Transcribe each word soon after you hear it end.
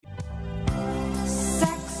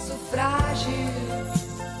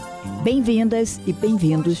Bem-vindas e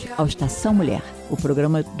bem-vindos ao Estação Mulher, o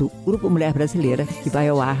programa do Grupo Mulher Brasileira que vai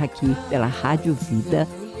ao ar aqui pela Rádio Vida,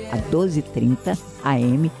 a 12h30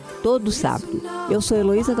 AM, todo sábado. Eu sou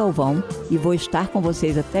Heloísa Galvão e vou estar com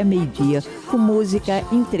vocês até meio-dia com música,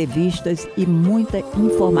 entrevistas e muita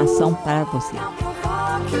informação para você.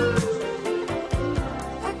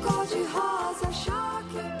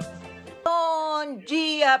 Bom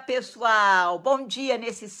dia, pessoal! Bom dia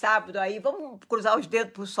nesse sábado aí. Vamos cruzar os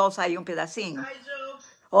dedos para o sol sair um pedacinho?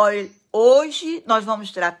 Olha, hoje nós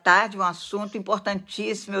vamos tratar de um assunto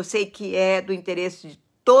importantíssimo. Eu sei que é do interesse de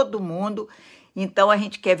todo mundo. Então, a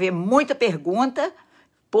gente quer ver muita pergunta,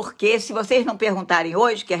 porque se vocês não perguntarem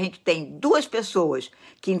hoje, que a gente tem duas pessoas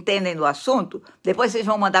que entendem do assunto, depois vocês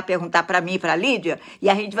vão mandar perguntar para mim e para a Lídia, e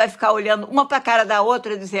a gente vai ficar olhando uma para a cara da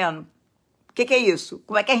outra, dizendo, o que é isso?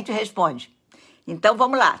 Como é que a gente responde? Então,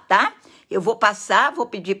 vamos lá, tá? Eu vou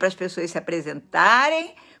pedir para as pessoas se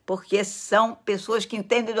apresentarem, porque são pessoas que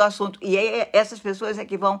entendem do assunto, e essas pessoas é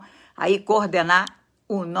que vão aí coordenar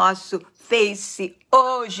o nosso Face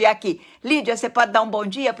hoje aqui. Lídia, você pode dar um bom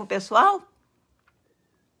dia para o pessoal?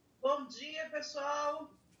 Bom dia, pessoal.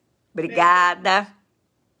 Obrigada.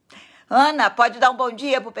 Ana, pode dar um bom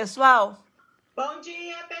dia para o pessoal? Bom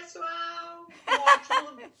dia, pessoal.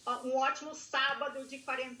 Um ótimo sábado de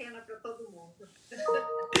quarentena para todo mundo.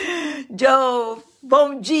 Joe,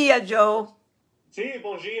 bom dia, Joe. Sim,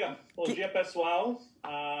 bom dia. Bom dia, pessoal.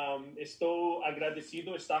 Estou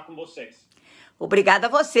agradecido por estar com vocês. Obrigada a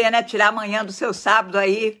você, né? Tirar amanhã do seu sábado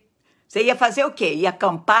aí. Você ia fazer o quê? Ia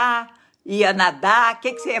acampar? Ia nadar? O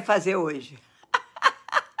que você ia fazer hoje?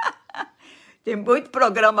 Tem muito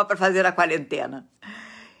programa para fazer na quarentena.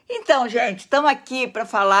 Então, gente, estamos aqui para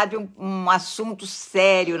falar de um assunto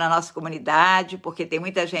sério na nossa comunidade, porque tem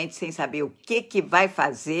muita gente sem saber o que vai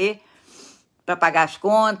fazer para pagar as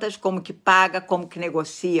contas, como que paga, como que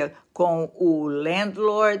negocia com o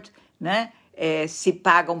landlord, né? Se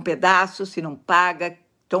paga um pedaço, se não paga.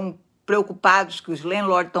 Estão preocupados que os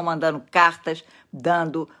landlords estão mandando cartas,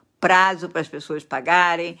 dando prazo para as pessoas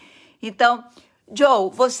pagarem. Então,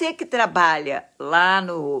 Joe, você que trabalha lá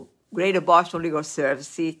no Greater Boston Legal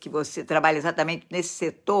Service, que você trabalha exatamente nesse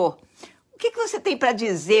setor, o que você tem para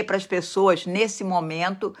dizer para as pessoas nesse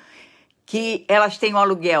momento que elas têm um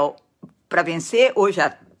aluguel para vencer, ou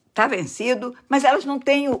já está vencido, mas elas não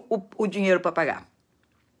têm o dinheiro para pagar?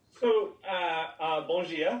 Bom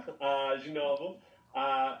dia, de novo.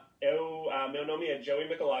 Meu nome é Joey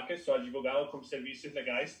Michalakis, sou advogado com serviços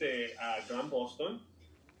legais de Grand Boston.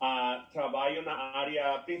 Trabalho na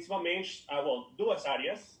área, principalmente, duas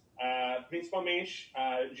áreas, principalmente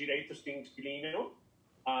direitos do inquilino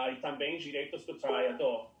e também direitos do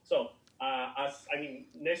trabalhador.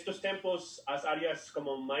 Nestes tempos, as áreas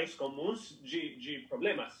como mais comuns de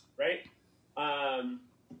problemas, right?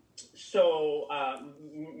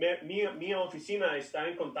 Minha oficina está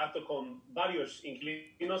em contato com vários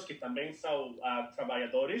inquilinos que também são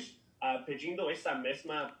trabalhadores, pedindo essa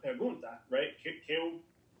mesma pergunta, right? Que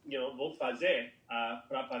eu vou fazer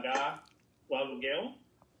para pagar o aluguel,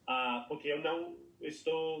 porque eu não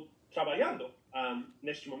estou trabalhando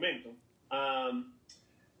neste momento.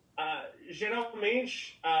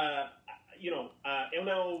 Geralmente, eu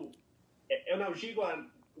não digo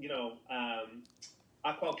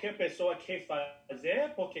a qualquer pessoa que fazer,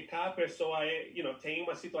 porque cada pessoa tem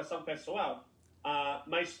uma situação pessoal.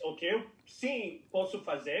 Mas o que eu sim posso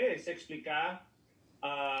fazer é explicar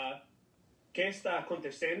o que está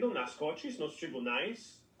acontecendo nas cortes, nos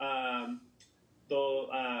tribunais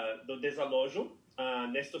do desalojo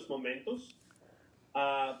nestes momentos,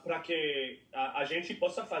 para que a gente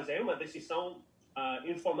possa fazer uma decisão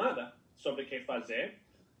informada sobre o que fazer.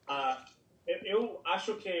 Eu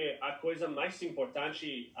acho que a coisa mais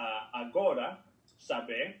importante agora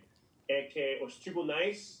saber é que os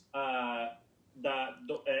tribunais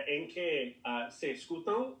em que se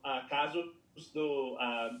escutam casos do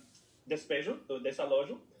despejo, do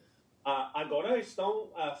desalojo, agora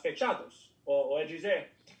estão fechados. Ou é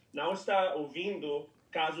dizer, não está ouvindo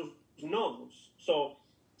casos novos.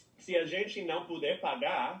 Se a gente não puder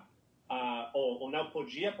pagar ou não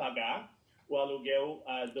podia pagar o aluguel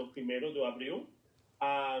do 1º de abril,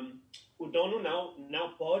 o dono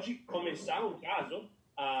não pode começar um caso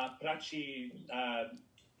para te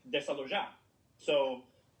desalojar.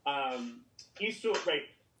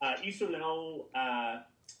 Isso não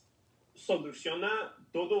soluciona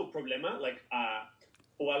todo o problema.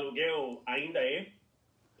 O aluguel ainda é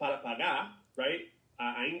para pagar, right?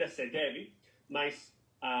 Ainda se deve, mas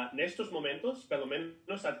nestes momentos, pelo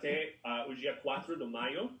menos até o dia 4 de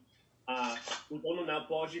maio, o dono não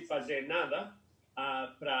pode fazer nada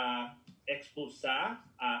para expulsar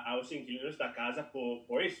aos inquilinos da casa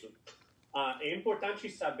por isso. É importante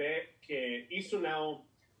saber que isso não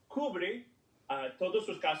cobre todos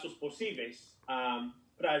os casos possíveis.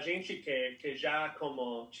 Para a gente que já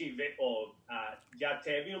como já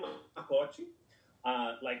teve uma corte,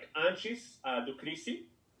 antes do crise,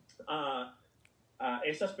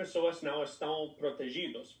 essas pessoas não estão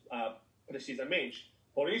protegidas precisamente.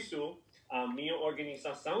 Por isso, a minha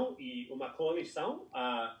organização e uma coalição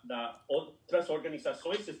de outras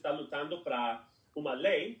organizações está lutando para uma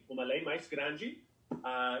lei mais grande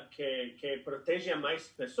que proteja mais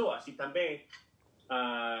pessoas e também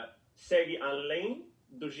segue além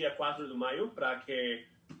do dia 4 de maio para que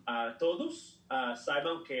todos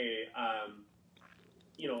saibam que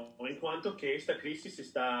enquanto que esta crise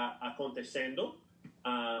está acontecendo,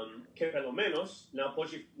 que pelo menos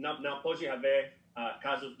não pode haver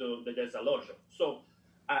casos de desalojo.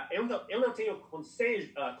 Eu não tenho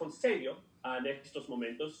conselho nestes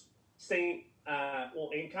momentos,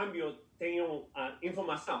 em cambio tenho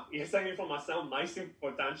informação. E essa informação mais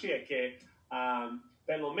importante é que,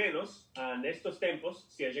 pelo menos nestes tempos,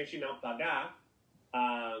 se a gente não pagar,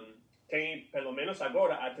 tem pelo menos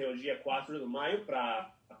agora até o dia 4 de maio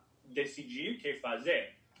para decidir o que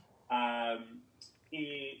fazer.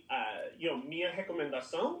 Minha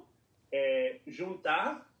recomendação é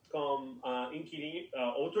juntar com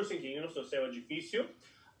outros inquilinos do seu edifício.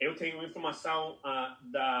 Eu tenho informação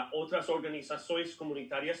de outras organizações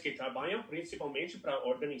comunitárias que trabalham principalmente para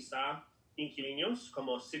organizar inquilinos,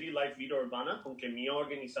 como City Life Vida Urbana, com que minha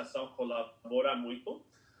organização colabora muito,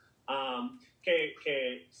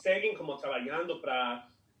 que seguem como trabalhando para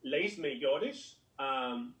leis melhores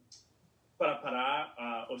para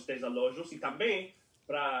parar os desalojos e também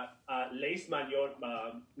para leis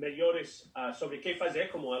melhores sobre o que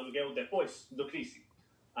fazer com o aluguel depois da crise.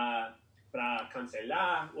 Para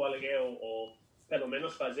cancelar o aluguel ou pelo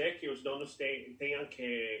menos fazer que os donos tenham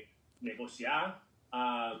que negociar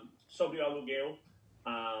sobre o aluguel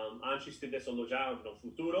antes de desalojar no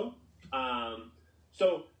futuro.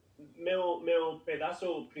 Meu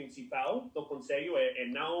pedaço principal do conselho é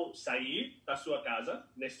não sair da sua casa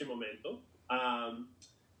neste momento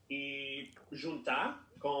e juntar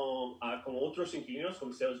com outros inquilinos, com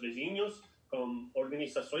seus vizinhos, com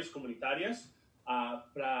organizações comunitárias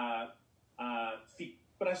para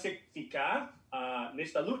ficar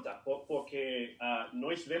nesta luta, porque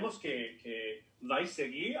nós vemos que vai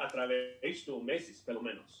seguir através de meses, pelo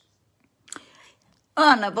menos.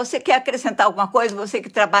 Ana, você quer acrescentar alguma coisa? Você que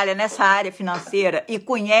trabalha nessa área financeira e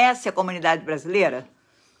conhece a comunidade brasileira?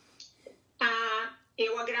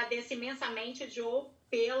 Eu agradeço imensamente, Joe,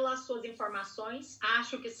 pelas suas informações.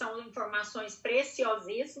 Acho que são informações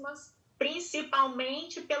preciosíssimas,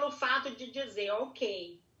 principalmente pelo fato de dizer,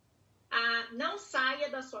 ok, não saia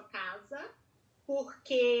da sua casa,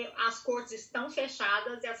 porque as cortes estão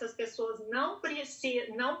fechadas e essas pessoas não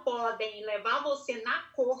podem levar você na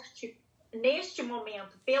corte neste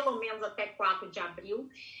momento, pelo menos até 4 de abril.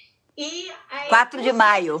 4 de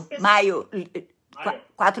maio.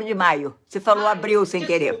 4 de maio. Você falou abril sem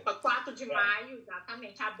querer. Desculpa, 4 de maio,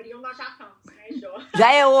 exatamente. Abril nós já estamos, né, Jô?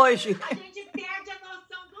 Já é hoje. A gente perde a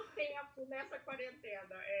noção do tempo nessa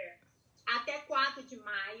quarentena. Até 4 de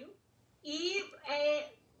maio. E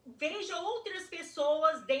veja outras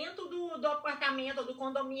pessoas dentro do apartamento, do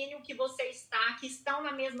condomínio que você está, que estão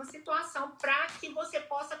na mesma situação, para que você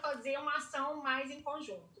possa fazer uma ação mais em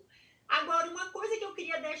conjunto. Agora, uma coisa que eu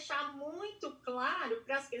queria deixar muito claro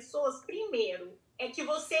para as pessoas, primeiro, é que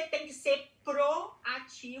você tem que ser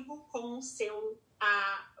proativo com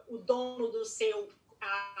o dono do seu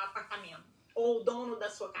apartamento ou o dono da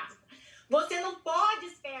sua casa. Você não pode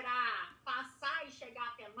esperar passar e chegar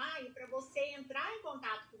até maio para você entrar em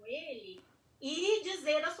contato com ele e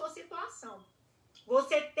dizer a sua situação.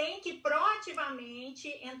 Você tem que proativamente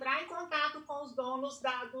entrar em contato com os donos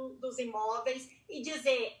dos imóveis e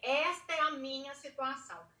dizer, esta é a minha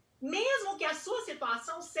situação. Mesmo que a sua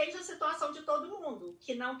situação seja a situação de todo mundo,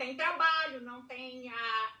 que não tem trabalho, não tem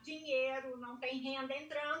dinheiro, não tem renda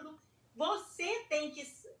entrando, você tem que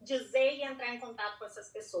dizer e entrar em contato com essas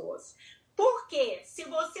pessoas. Porque se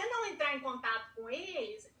você não entrar em contato com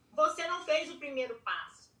eles, você não fez o primeiro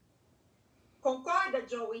passo. Concorda,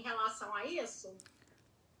 Joe, em relação a isso?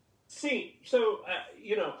 Sim.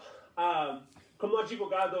 Como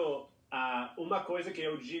advogado, uma coisa que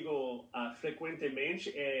eu digo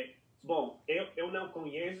frequentemente é, bom, eu não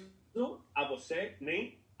conheço a você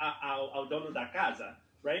nem ao dono da casa,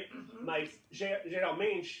 right? Uhum. Mas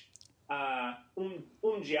geralmente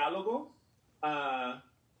um diálogo,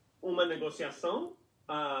 uma negociação,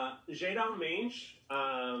 geralmente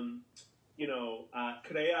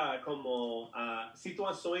cria como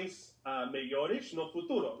situações melhores no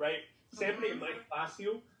futuro, right? Sempre é mais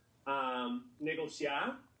fácil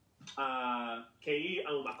negociar que ir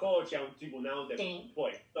a uma corte, a um tribunal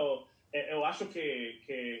depois. Então, eu acho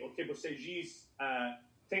que o que você diz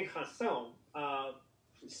tem razão.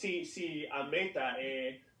 Se a meta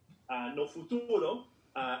é, no futuro,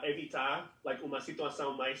 evitar uma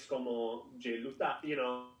situação mais como de lutar,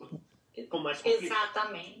 com mais conflito.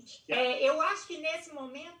 Exatamente. Yeah. Eu acho que nesse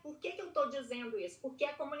momento, por que eu estou dizendo isso? Porque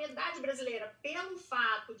a comunidade brasileira, pelo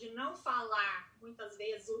fato de não falar, muitas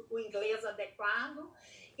vezes, o inglês adequado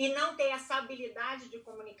e não ter essa habilidade de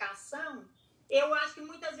comunicação, eu acho que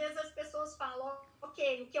muitas vezes as pessoas falam,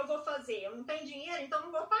 ok, o que eu vou fazer? Eu não tenho dinheiro, então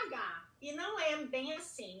não vou pagar. E não é bem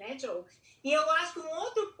assim, né, Joe? E eu acho que um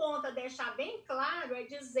outro ponto a deixar bem claro é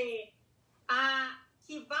dizer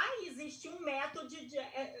que vai existir um método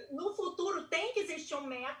no futuro tem que existir um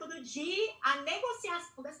método de a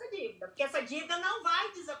negociação dessa dívida, porque essa dívida não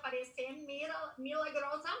vai desaparecer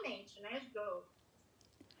milagrosamente, né, Joe?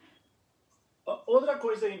 Outra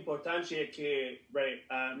coisa importante é que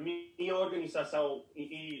a minha organização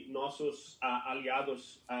e nossos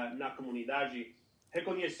aliados na comunidade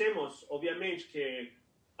reconhecemos, obviamente, que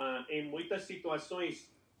em muitas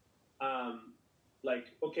situações,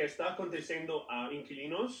 o que está acontecendo a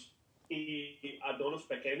inquilinos e a donos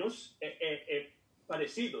pequenos é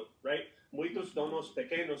parecido, right? Muitos donos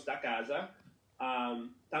pequenos da casa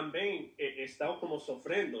também estão como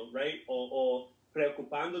sofrendo, right? Ou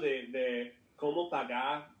preocupando de como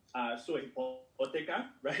pagar a sua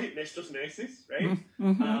hipoteca, right? Nestes meses, right?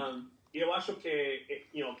 E eu acho que,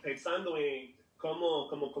 pensando em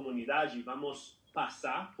como comunidade vamos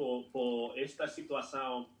passar por esta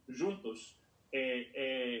situação juntos,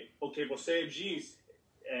 o que você diz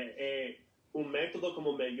é um método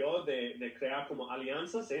como melhor de criar como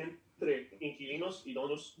alianças entre inquilinos e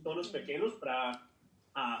donos pequenos para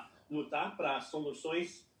lutar para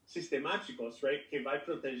soluções sistemáticas, right? Que vai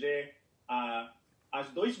proteger as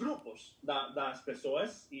dois grupos das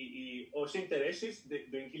pessoas e os interesses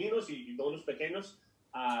de inquilinos e donos pequenos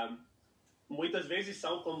muitas vezes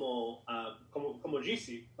são como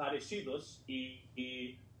disse, parecidos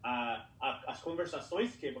e as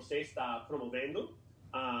conversações que você está promovendo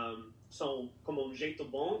são como um jeito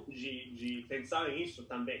bom de pensar nisso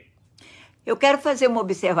também. Eu quero fazer uma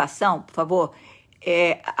observação, por favor.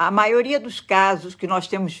 A maioria dos casos que nós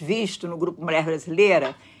temos visto no Grupo Mulher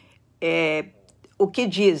Brasileira, o que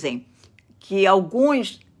dizem? Que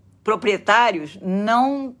alguns proprietários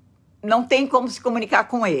não têm como se comunicar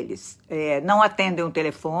com eles. Não atendem o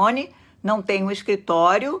telefone, não têm um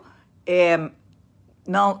escritório,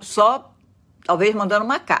 não, só talvez mandando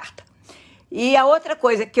uma carta. E a outra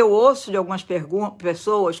coisa que eu ouço de algumas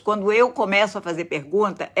pessoas, quando eu começo a fazer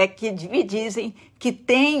pergunta, é que me dizem que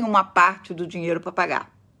tem uma parte do dinheiro para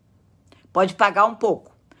pagar. Pode pagar um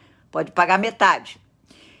pouco, pode pagar metade.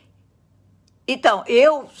 Então,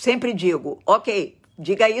 eu sempre digo, ok,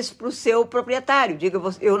 diga isso para o seu proprietário. Diga,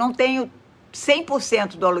 eu não tenho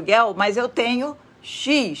 100% do aluguel, mas eu tenho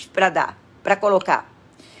X para dar, para colocar.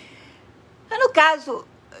 No caso,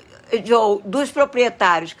 Joe, dos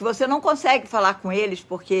proprietários, que você não consegue falar com eles,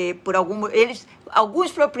 porque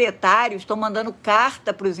alguns proprietários estão mandando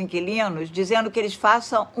carta para os inquilinos, dizendo que eles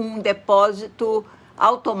façam um depósito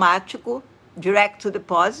automático, direct to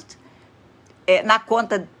deposit, na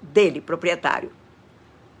conta dele, proprietário.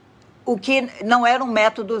 O que não era um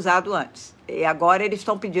método usado antes. E agora eles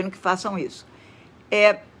estão pedindo que façam isso.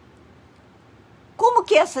 Como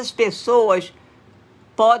que essas pessoas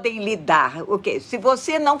podem lidar? Okay, se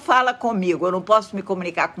você não fala comigo, eu não posso me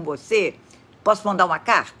comunicar com você, posso mandar uma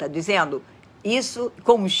carta dizendo isso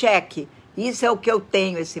com um cheque, isso é o que eu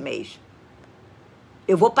tenho esse mês.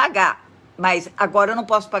 Eu vou pagar, mas agora eu não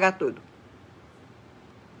posso pagar tudo.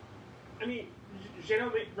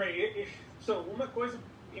 Geralmente, uma coisa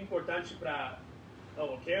importante para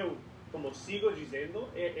o que eu como sigo dizendo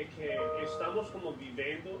é que estamos como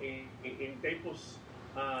vivendo em tempos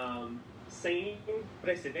sem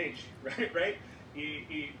precedente, right?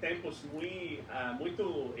 E tempos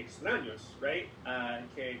muito estranhos, right?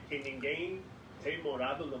 Que ninguém tem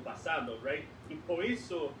morado no passado, right? E por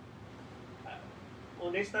isso,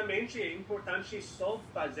 honestamente, é importante só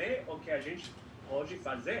fazer o que a gente pode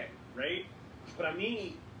fazer, right? Para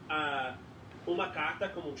mim, uma carta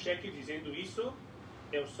como um cheque dizendo isso,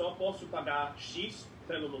 eu só posso pagar X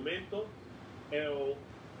pelo momento, eu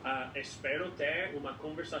espero ter uma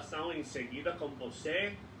conversação em seguida com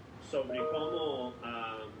você sobre como,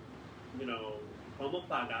 como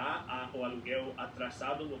pagar o aluguel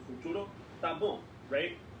atrasado no futuro, tá bom,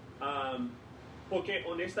 right? Porque,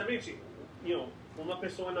 honestamente, uma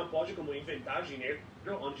pessoa não pode como inventar dinheiro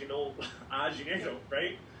onde não há dinheiro,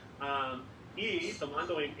 right? E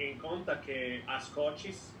tomando em conta que as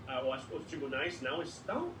cortes ou os tribunais não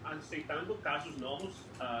estão aceitando casos novos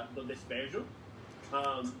do despejo,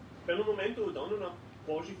 pelo momento o dono não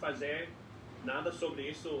pode fazer nada sobre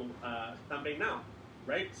isso também não,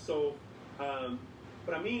 right? So,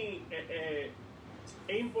 para mim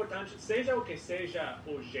é importante, seja o que seja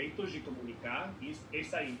o jeito de comunicar,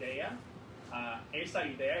 essa ideia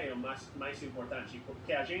é o mais importante,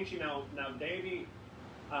 porque a gente não deve,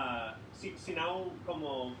 se não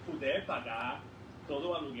como puder pagar todo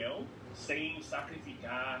o aluguel sem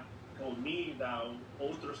sacrificar comida ou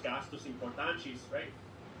outros gastos importantes, right?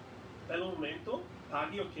 Pelo momento,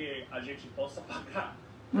 pague o que a gente possa pagar.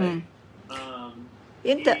 Right?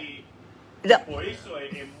 Então, e por isso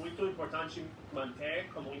é muito importante manter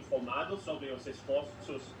como informado sobre os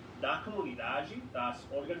esforços da comunidade, das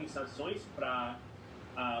organizações para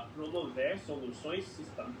promover soluções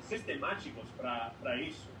sistemáticas para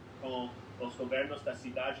isso, com os governos da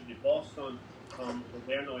cidade de Boston, com o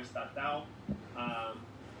governo estatal,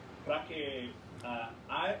 para que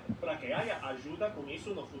haja ajuda com isso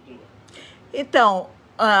no futuro. Então,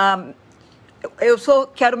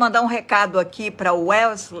 quero mandar um recado aqui para o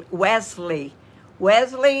Wesley.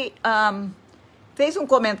 Wesley fez um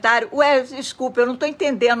comentário. Wesley, desculpa, eu não estou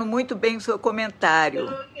entendendo muito bem o seu comentário.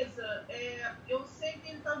 Heloísa, eu sei que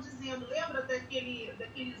ele está dizendo, lembra daquele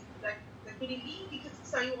link que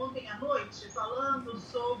saiu ontem à noite, falando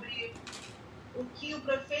sobre o que o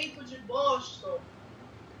prefeito de Boston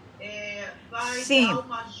vai Sim. dar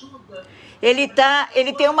uma ajuda? Ele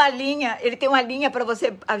tem uma linha para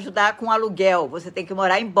você ajudar com aluguel. Você tem que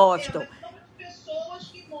morar em Boston. Mas são pessoas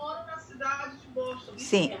que moram na cidade de Boston. Isso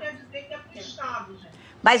Sim. não quer dizer que é para o Estado, gente.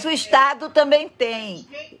 Mas o Estado também tem.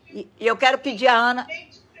 E eu quero pedir a Ana...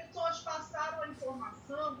 Pessoas passaram a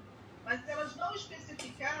informação, mas elas não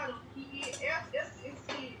especificaram que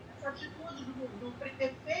essa atitude do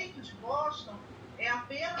prefeito de Boston é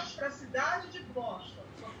apenas para a cidade de Boston,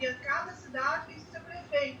 porque cada cidade tem seu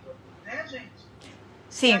prefeito, né, gente?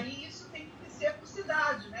 Sim. E aí isso tem que ser por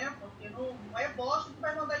cidade, né? Porque não é Boston que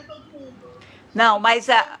vai mandar em todo mundo. Não, mas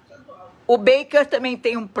o Baker também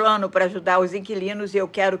tem um plano para ajudar os inquilinos e eu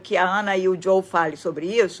quero que a Ana e o Joe falem sobre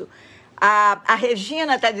isso. A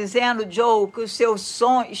Regina está dizendo, Joe, que o seu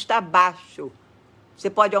som está baixo.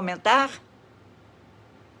 Você pode aumentar?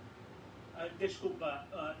 Desculpa,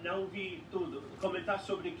 não vi tudo. Comentar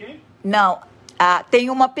sobre o quê? Não,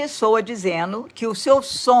 tem uma pessoa dizendo que o seu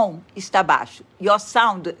som está baixo. Your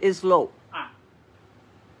sound is low.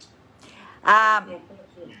 Eu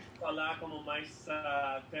posso falar como mais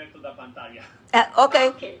perto da pantalha.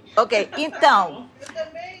 Ok. Então...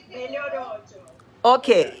 Melhorou, Joe.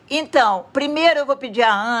 Ok, então, primeiro eu vou pedir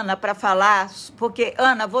a Ana para falar, porque,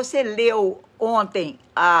 Ana, você leu ontem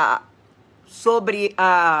sobre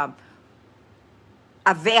a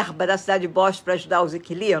verba da cidade de Boston para ajudar os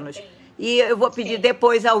inquilinos? Sim. E eu vou pedir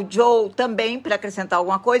depois ao Joe também para acrescentar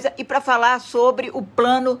alguma coisa e para falar sobre o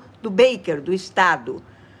plano do Baker, do Estado.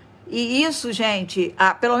 E isso, gente,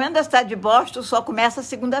 pelo menos da cidade de Boston só começa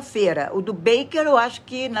segunda-feira. O do Baker eu acho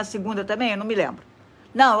que na segunda também, eu não me lembro.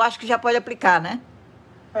 Não, eu acho que já pode aplicar, né?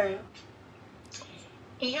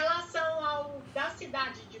 Em relação ao da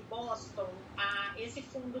cidade de Boston, esse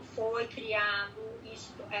fundo foi criado e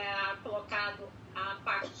colocado a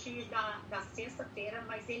partir da sexta-feira,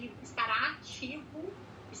 mas ele estará ativo,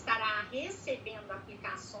 estará recebendo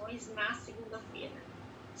aplicações na segunda-feira.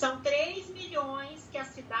 São 3 milhões que a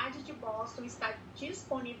cidade de Boston está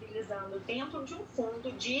disponibilizando dentro de um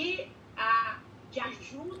fundo de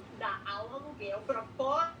ajuda ao aluguel. O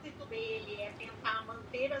propósito dele é tentar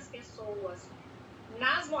manter as pessoas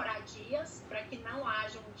nas moradias para que não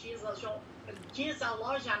haja um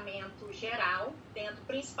desalojamento geral,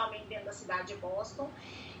 principalmente dentro da cidade de Boston.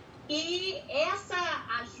 E essa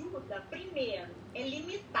ajuda, primeiro, é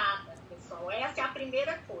limitada, pessoal. Essa é a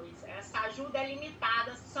primeira coisa. Essa ajuda é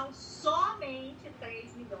limitada, são somente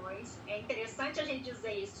 3 milhões. É interessante a gente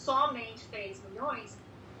dizer isso, somente 3 milhões,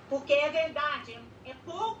 porque é verdade, é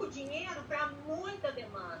pouco dinheiro para muita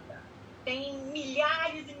demanda. Tem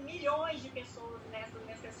milhares e milhões de pessoas nessa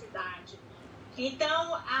necessidade.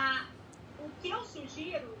 Então, o que eu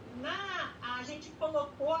sugiro, a gente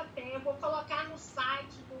colocou até, eu vou colocar no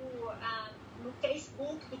site, no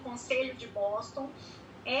Facebook do Conselho de Boston,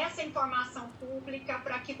 essa informação pública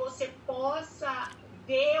para que você possa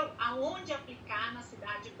ver aonde aplicar na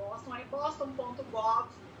cidade de Boston. É boston.gov,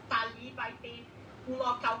 está ali, vai ter um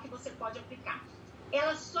local que você pode aplicar.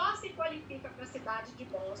 Ela só se qualifica para a cidade de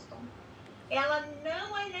Boston. Ela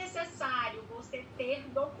não é necessário você ter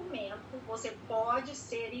documento você pode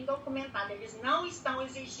ser indocumentado. Eles não estão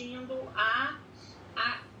exigindo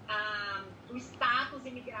o status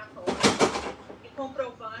imigratório e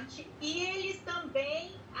comprovante, e eles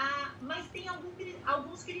também, mas tem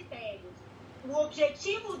alguns critérios. O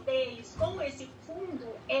objetivo deles com esse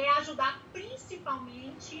fundo é ajudar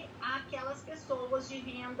principalmente aquelas pessoas de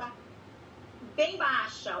renda bem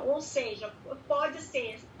baixa, ou seja, pode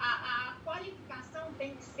ser, a qualificação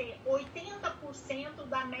tem que ser 80%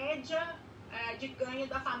 da média de ganho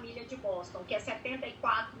da família de Boston, que é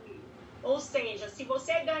 74 mil. Ou seja, se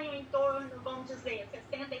você ganha em torno, vamos dizer,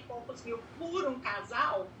 60 e poucos mil por um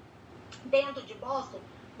casal, dentro de Boston,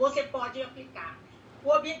 você pode aplicar.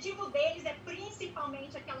 O objetivo deles é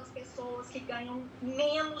principalmente aquelas pessoas que ganham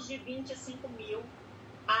menos de 25 mil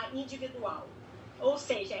individual, ou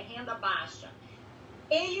seja, é renda baixa.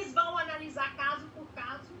 Eles vão analisar caso por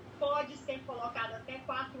caso, pode ser colocado até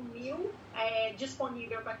 4 mil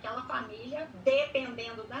disponível para aquela família,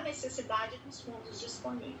 dependendo da necessidade dos fundos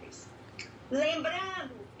disponíveis.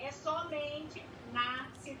 Lembrando, é somente na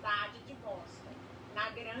cidade de Boston, na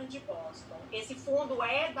grande Boston. Esse fundo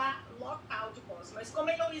é da local de Boston. Mas como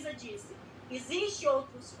a Heloísa disse, existem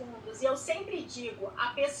outros fundos, e eu sempre digo, a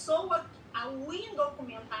pessoa, o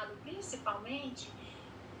indocumentado principalmente,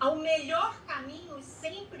 o melhor caminho é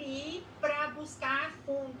sempre ir para buscar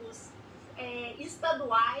fundos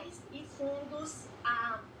estaduais e fundos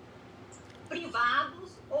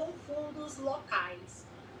privados ou fundos locais,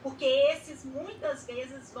 porque esses muitas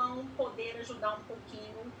vezes vão poder ajudar um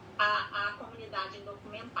pouquinho a comunidade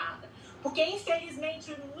indocumentada. Porque,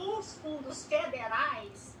 infelizmente, nos fundos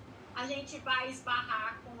federais, a gente vai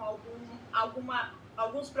esbarrar com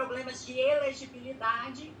alguns problemas de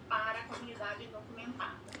elegibilidade para a comunidade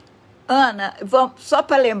indocumentada. Ana, só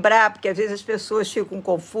para lembrar, porque às vezes as pessoas ficam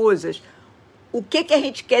confusas, o que a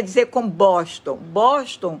gente quer dizer com Boston?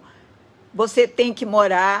 Boston, você tem que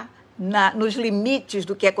morar nos limites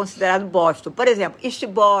do que é considerado Boston. Por exemplo, East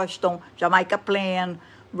Boston, Jamaica Plain,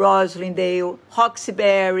 Roslindale,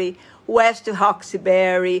 Roxbury, West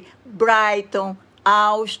Roxbury, Brighton,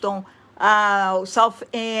 Allston, South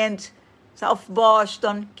End, South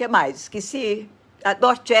Boston, o que mais? Esqueci.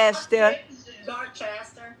 Dorchester,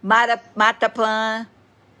 Mattapan,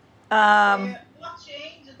 North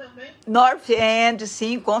End também. North End,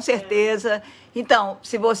 sim, com certeza. Então,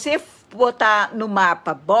 se você botar no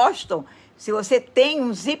mapa Boston, se você tem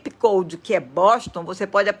um zip code que é Boston, você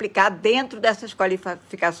pode aplicar dentro dessas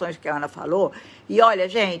qualificações que a Ana falou. E olha,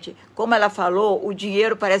 gente, como ela falou, o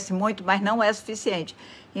dinheiro parece muito, mas não é suficiente.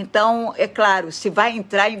 Então, é claro, se vai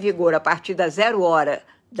entrar em vigor a partir da 0 hora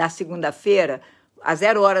da segunda-feira, a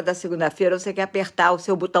 0 hora da segunda-feira você quer apertar o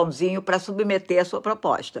seu botãozinho para submeter a sua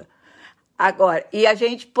proposta. Agora, e a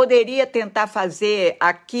gente poderia tentar fazer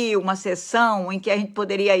aqui uma sessão em que a gente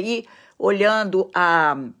poderia ir olhando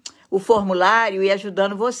o formulário e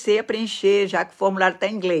ajudando você a preencher, já que o formulário está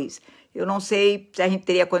em inglês. Eu não sei se a gente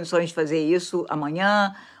teria condições de fazer isso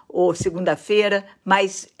amanhã ou segunda-feira,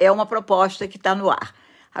 mas é uma proposta que está no ar.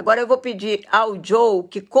 Agora eu vou pedir ao Joe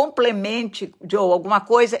que complemente, Joe, alguma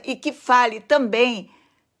coisa e que fale também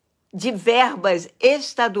de verbas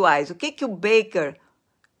estaduais. O que o Baker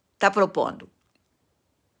está propondo?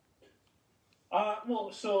 Bom,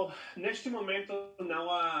 neste momento não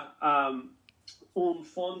há um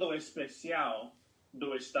fundo especial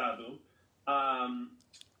do Estado.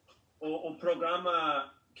 O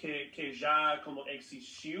programa que já como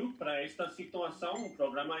existiu para esta situação, um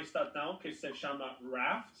programa estatal que se chama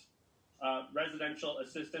RAFT, Residential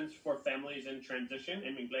Assistance for Families in Transition,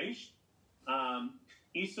 em inglês.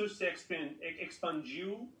 Isso se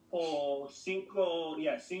expandiu por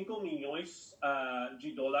 5 milhões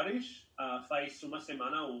de dólares faz uma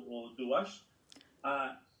semana ou duas.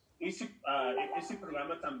 Esse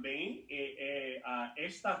programa também é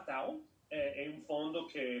estatal, é um fundo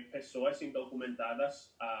que pessoas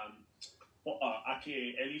indocumentadas a que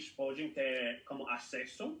eles podem ter como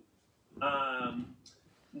acesso.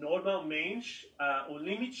 Normalmente, o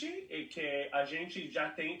limite é que a gente já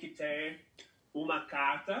tem que ter uma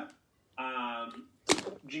carta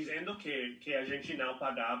dizendo que a gente não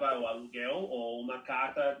pagava o aluguel, ou uma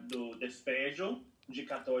carta do despejo de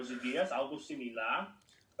 14 dias, algo similar,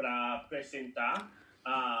 para apresentar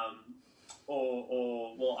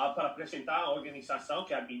para apresentar a organização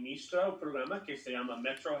que administra o programa, que se chama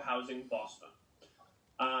Metro Housing Boston.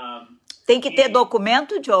 Tem que ter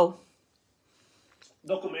documento, Joe?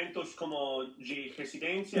 Documentos como de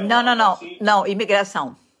residência? Não. Assim? Não,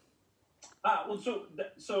 imigração.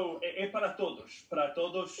 É para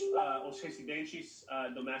todos os residentes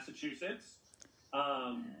do Massachusetts.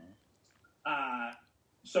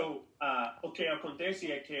 O que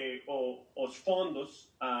acontece é que os fundos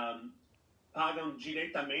pagam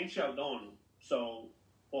diretamente ao dono.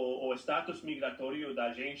 O status migratório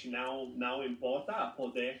da gente não importa a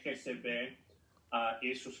poder receber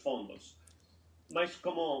esses fundos. Mas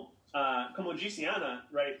como disse Ana,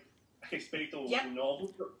 right, a respeito do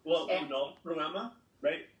novo programa,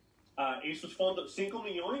 right, esses fundos, 5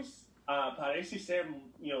 milhões, parece ser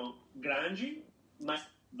grande, mas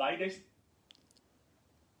vai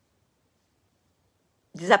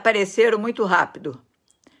Desapareceram muito rápido.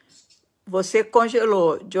 Você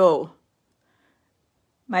congelou, Joe.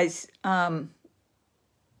 Mas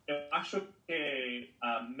eu acho que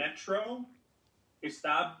a Metro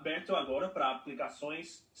está aberto agora para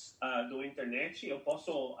aplicações do internet. Eu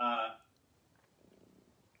posso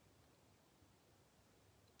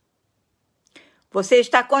você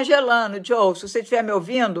está congelando, Joe. Se você estiver me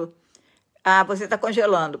ouvindo, você está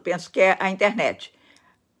congelando. Penso que é a internet.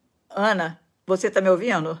 Ana, você está me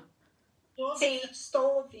ouvindo? Sim,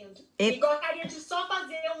 estou ouvindo. E gostaria de só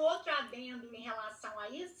fazer um outro adendo em relação a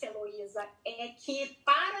isso, Heloísa, é que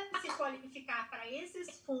para se qualificar para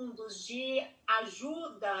esses fundos de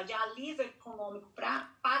ajuda, de alívio econômico para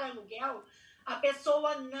aluguel, a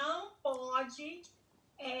pessoa não pode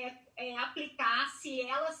aplicar se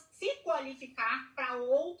ela se qualificar para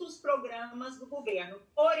outros programas do governo.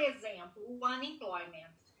 Por exemplo, o unemployment.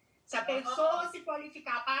 Se a pessoa se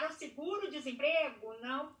qualificar para o seguro-desemprego,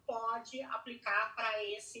 não pode aplicar para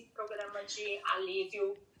esse programa de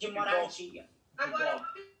alívio de moradia. Agora, uma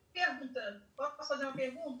pergunta. Posso fazer uma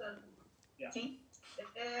pergunta? Sim.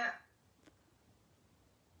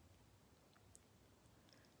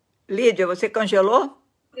 Lídia, você congelou?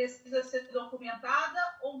 Precisa ser documentada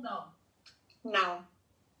ou não? Não.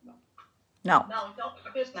 Não. Então,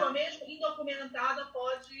 a pessoa mesmo indocumentada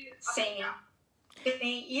pode aplicar.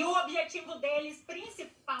 Sim. E o objetivo deles,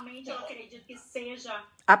 principalmente, eu acredito que seja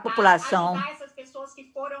a população. Ajudar essas pessoas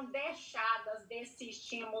que foram deixadas desse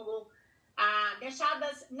estímulo,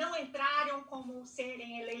 não entraram como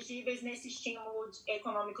serem elegíveis nesse estímulo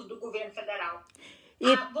econômico do governo federal.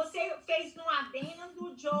 Você fez um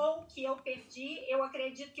adendo, Joe, que eu perdi. Eu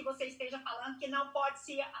acredito que você esteja falando que não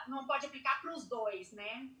pode aplicar para os dois,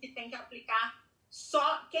 né? Que tem que aplicar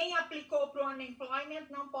só quem aplicou para o unemployment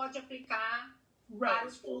não pode aplicar.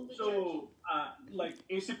 Right.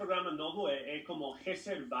 Esse programa novo é como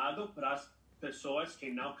reservado para as pessoas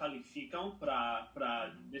que não qualificam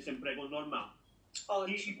para desemprego normal.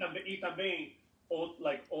 E também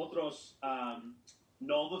outros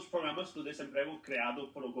novos programas do desemprego criados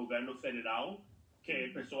pelo governo federal que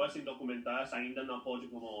pessoas indocumentadas ainda não podem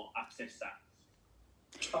acessar.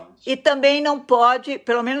 E também não pode,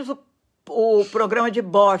 pelo menos o programa de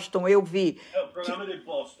Boston, eu vi. O programa de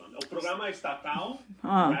Boston. O programa estatal,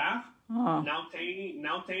 RAF,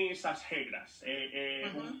 não tem essas regras.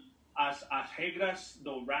 As regras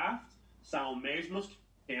do RAF são as mesmas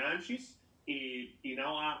que antes e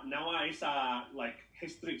não há essa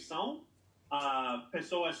restrição a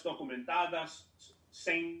pessoas documentadas,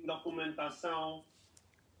 sem documentação.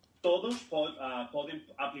 Todos podem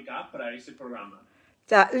aplicar para esse programa.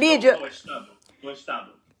 Tá, Lídia. Do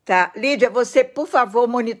Estado. Tá, Lídia, você, por favor,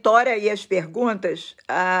 monitore aí as perguntas.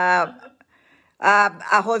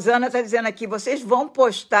 A Rosana está dizendo aqui, vocês vão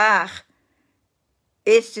postar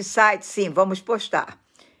este site? Sim, vamos postar.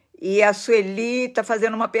 E a Sueli está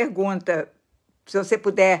fazendo uma pergunta. Se você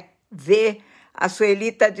puder ver, a Sueli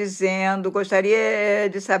está dizendo, gostaria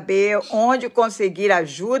de saber onde conseguir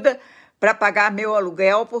ajuda para pagar meu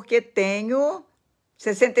aluguel, porque tenho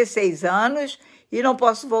 66 anos e não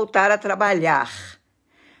posso voltar a trabalhar.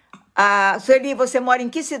 Sueli, você mora em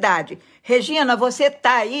que cidade? Regina, você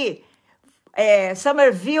está aí?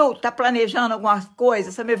 Somerville está planejando alguma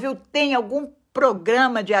coisa? Somerville tem algum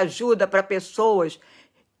programa de ajuda para pessoas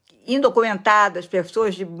indocumentadas,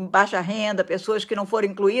 pessoas de baixa renda, pessoas que não foram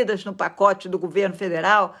incluídas no pacote do governo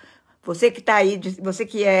federal? Você que está aí, você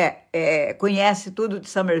que conhece tudo de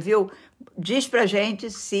Somerville, diz para a gente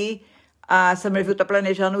se a Somerville está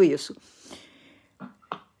planejando isso.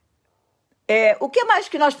 O que mais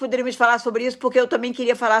que nós poderíamos falar sobre isso? Porque eu também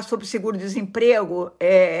queria falar sobre seguro-desemprego,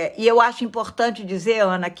 e eu acho importante dizer,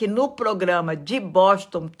 Ana, que no programa de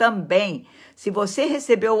Boston também, se você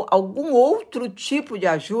recebeu algum outro tipo de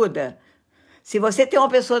ajuda, se você tem uma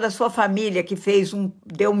pessoa da sua família que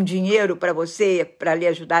deu um dinheiro para você, para lhe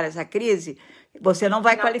ajudar nessa crise, você não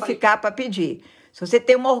vai qualificar para pedir. Se você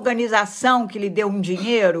tem uma organização que lhe deu um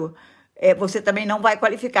dinheiro, você também não vai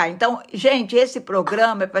qualificar. Então, gente, esse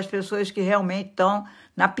programa é para as pessoas que realmente estão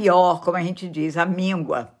na pior, como a gente diz, a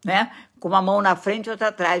míngua, né? Com uma mão na frente e outra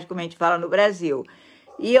atrás, como a gente fala no Brasil.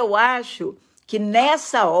 E eu acho que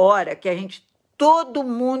nessa hora que todo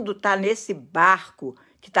mundo está nesse barco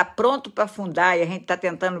que está pronto para afundar e a gente está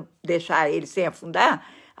tentando deixar ele sem afundar,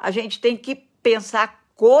 a gente tem que pensar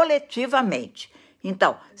coletivamente.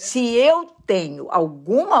 Então, se eu tenho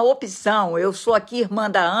alguma opção, eu sou aqui irmã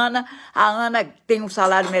da Ana, a Ana tem um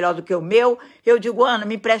salário melhor do que o meu, eu digo, Ana,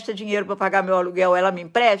 me empresta dinheiro para pagar meu aluguel, ela me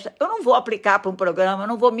empresta, eu não vou aplicar para um programa, eu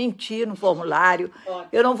não vou mentir no formulário,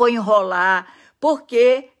 eu não vou enrolar,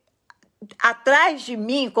 porque atrás de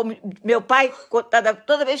mim, como meu pai,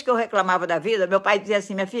 toda vez que eu reclamava da vida, meu pai dizia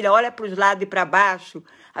assim, minha filha, olha para os lados e para baixo,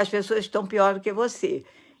 as pessoas estão pior do que você.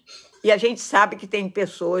 E a gente sabe que tem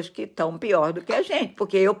pessoas que estão pior do que a gente,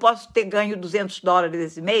 porque eu posso ter ganho $200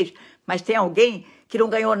 esse mês, mas tem alguém que não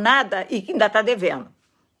ganhou nada e que ainda está devendo.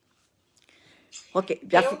 Okay,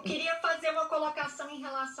 eu queria fazer uma colocação em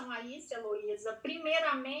relação a isso, Heloísa.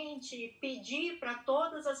 Primeiramente, pedir para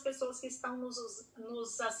todas as pessoas que estão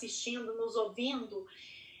nos assistindo, nos ouvindo,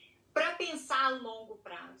 para pensar a longo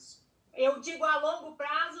prazo. Eu digo a longo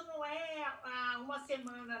prazo não é uma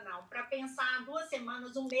semana, não. Para pensar 2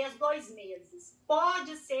 semanas, 1 mês, 2 meses.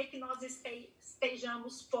 Pode ser que nós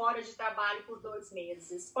estejamos fora de trabalho por 2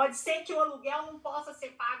 meses. Pode ser que o aluguel não possa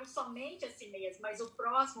ser pago somente esse mês, mas o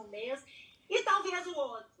próximo mês e talvez o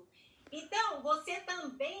outro. Então, você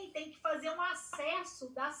também tem que fazer um acesso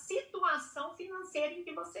da situação financeira em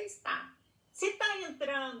que você está. Se está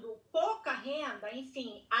entrando pouca renda,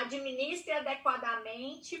 enfim, administre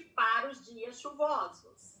adequadamente para os dias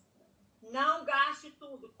chuvosos. Não gaste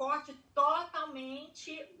tudo, corte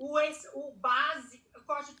totalmente o básico,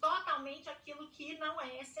 corte totalmente aquilo que não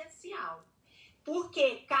é essencial.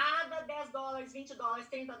 Porque cada $10, $20,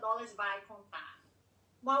 $30 vai contar.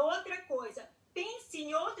 Uma outra coisa, pense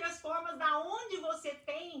em outras formas da onde você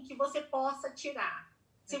tem que você possa tirar.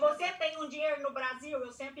 Se você tem um dinheiro no Brasil,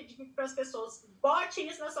 eu sempre digo para as pessoas, bote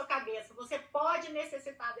isso na sua cabeça. Você pode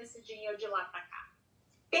necessitar desse dinheiro de lá para cá.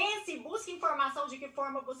 Pense, busque informação de que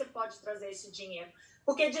forma você pode trazer esse dinheiro.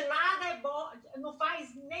 Porque de nada é bom, não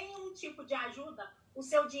faz nenhum tipo de ajuda. O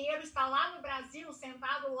seu dinheiro está lá no Brasil,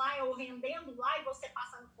 sentado lá ou rendendo lá e você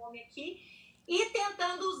passando fome aqui. E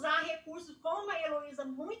tentando usar recursos, como a Heloísa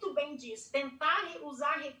muito bem disse, tentar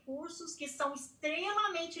usar recursos que são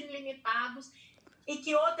extremamente limitados e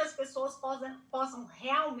que outras pessoas possam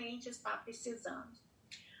realmente estar precisando.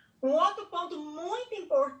 Um outro ponto muito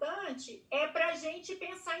importante é para a gente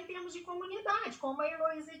pensar em termos de comunidade, como a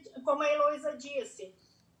Heloísa disse.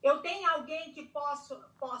 Eu tenho alguém que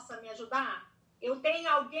possa me ajudar? Eu tenho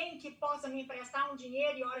alguém que possa me emprestar um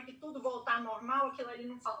dinheiro e a hora que tudo voltar ao normal, aquilo ali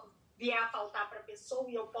não vier a faltar para a pessoa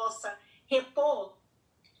e eu possa repor?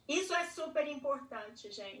 Isso é super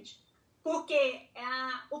importante, gente. Porque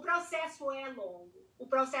o processo é longo. O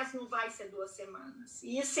processo não vai ser 2 semanas.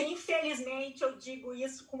 E isso, infelizmente, eu digo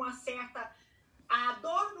isso com uma certa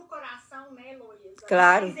dor no coração, né, Heloísa?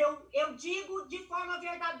 Claro. Mas eu digo de forma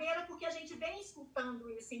verdadeira porque a gente vem escutando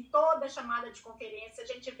isso em toda chamada de conferência, a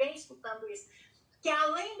gente vem escutando isso. Que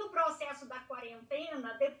além do processo da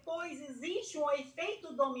quarentena, depois existe um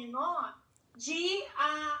efeito dominó de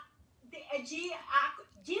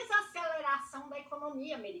desaceleração da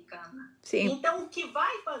economia americana. Sim. Então, o que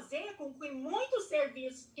vai fazer com que muitos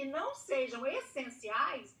serviços que não sejam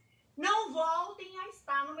essenciais não voltem a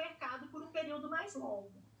estar no mercado por um período mais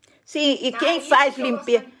longo. Sim, e quem faz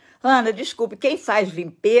limpeza... Ana, desculpe, quem faz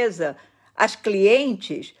limpeza, as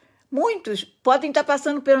clientes, muitos podem estar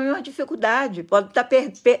passando pela mesma dificuldade,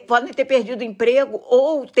 podem ter perdido emprego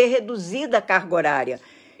ou ter reduzido a carga horária.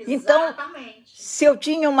 Exatamente. Então, se eu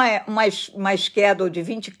tinha uma schedule de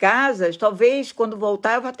 20 casas, talvez quando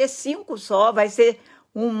voltar eu vou ter 5 só, vai ser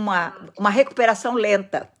uma recuperação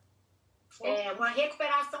lenta. É, uma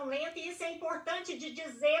recuperação lenta, e isso é importante de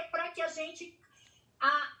dizer para que a gente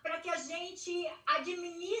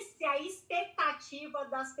administre a expectativa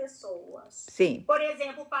das pessoas. Sim. Por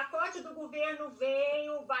exemplo, o pacote do governo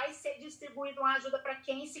veio, vai ser distribuído uma ajuda para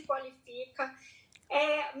quem se qualifica.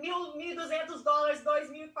 $1.200,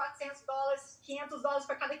 $2.400, $500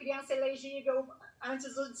 para cada criança elegível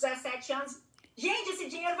antes dos 17 anos. Gente, esse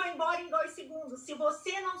dinheiro vai embora em 2 segundos, se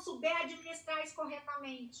você não souber administrar isso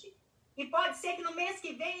corretamente. E pode ser que no mês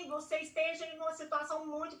que vem você esteja em uma situação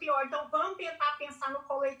muito pior. Então, vamos tentar pensar no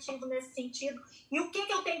coletivo nesse sentido. E o que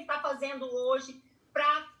eu tenho que estar fazendo hoje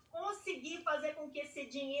para conseguir fazer com que esse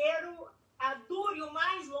dinheiro dure o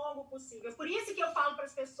mais longo possível. Por isso que eu falo para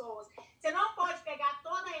as pessoas, você não pode pegar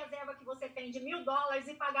toda a reserva que você tem de $1.000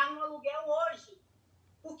 e pagar no aluguel hoje.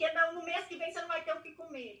 Porque no mês que vem você não vai ter o que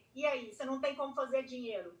comer. E aí? Você não tem como fazer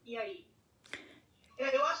dinheiro. E aí?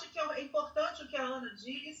 Eu acho que é importante o que a Ana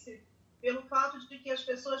disse, pelo fato de que as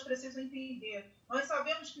pessoas precisam entender. Nós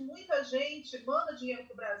sabemos que muita gente manda dinheiro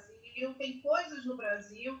para o Brasil, tem coisas no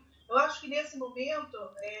Brasil. Eu acho que nesse momento,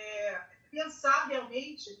 pensar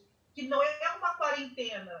realmente que não é uma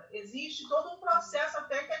quarentena, existe todo um processo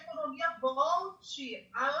até que a economia volte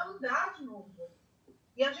a andar de novo.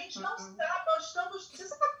 E a gente não sabe, nós estamos... Você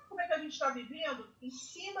sabe como é que a gente está vivendo? Em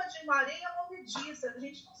cima de uma areia movediça. A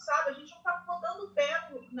gente não sabe, a gente não está botando o pé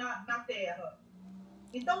na terra.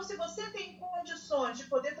 Então, se você tem condições de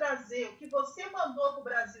poder trazer o que você mandou para o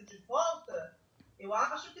Brasil de volta, eu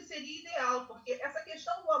acho que seria ideal, porque essa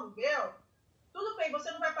questão do aluguel, tudo bem,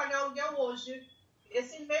 você não vai pagar aluguel hoje,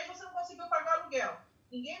 esse mês você não conseguiu pagar aluguel.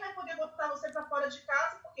 Ninguém vai poder botar você para fora de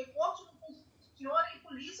casa, porque corte não funciona e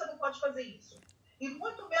polícia não pode fazer isso. E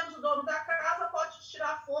muito menos o dono da casa pode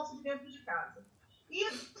tirar a força de dentro de casa. E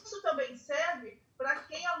isso também serve para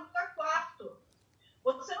quem aluga quarto.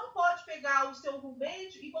 Você não pode pegar o seu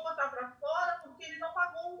roommate e botar para fora porque ele não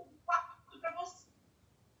pagou o quarto para você.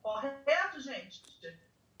 Correto, gente?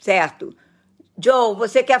 Certo. Joe,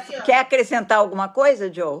 você quer acrescentar alguma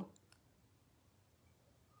coisa, Joe?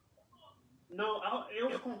 Não,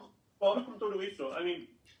 eu concordo com tudo isso.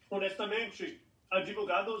 Honestamente,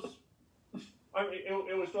 advogados...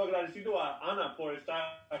 Eu estou agradecido a Ana por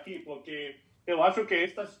estar aqui, porque eu acho que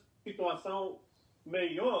esta situação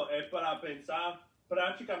melhor é para pensar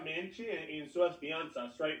praticamente em suas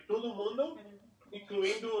fianças. Right? Todo mundo,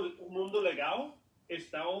 incluindo o mundo legal,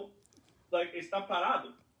 está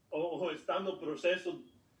parado ou está no processo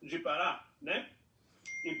de parar, né?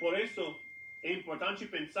 E por isso é importante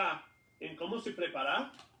pensar em como se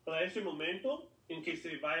preparar para esse momento em que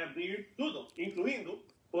se vai abrir tudo, incluindo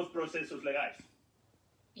os processos legais.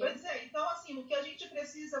 Pois é, então assim, o que a gente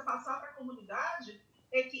precisa passar para a comunidade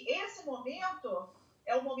é que esse momento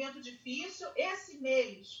é um momento difícil. Esse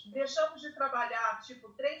mês, deixamos de trabalhar,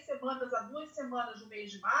 3 semanas a 2 semanas no mês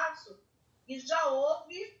de março, e já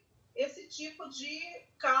houve esse tipo de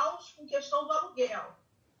caos com questão do aluguel.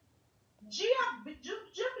 Dia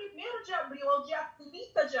 1º de abril ao dia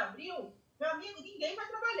 30 de abril, meu amigo, ninguém vai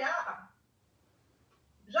trabalhar.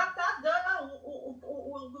 Já está dando,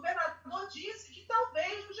 o governador disse que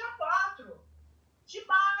talvez no dia 4 de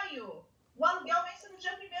maio, o aluguel vence no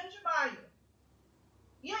dia 1º de maio.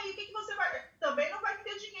 E aí, o que você vai... Também não vai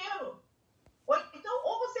ter dinheiro. Então,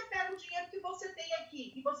 ou você pega o dinheiro que você tem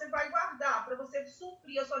aqui e você vai guardar para você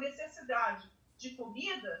suprir a sua necessidade de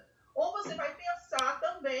comida, ou você vai pensar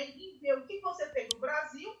também em ver o que você tem no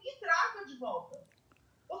Brasil e traga de volta.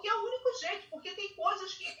 Porque é o único jeito, porque tem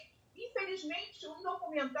coisas que... Infelizmente, o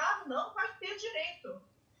indocumentado não vai ter direito.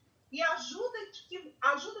 E a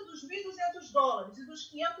ajuda dos $1.200 e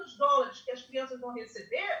dos $500 que as crianças vão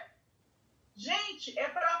receber, gente, é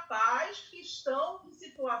para pais que estão em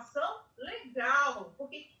situação legal.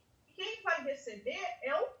 Porque quem vai receber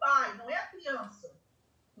é o pai, não é a criança.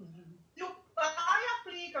 Se o pai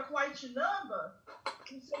aplica com a Itinamba,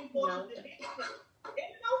 o seu imposto de renda,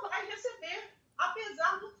 ele não vai receber,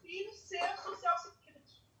 apesar do filho ser social security.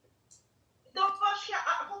 Então, eu acho que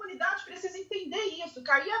a comunidade precisa entender isso,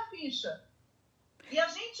 cair a ficha. E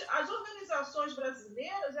as organizações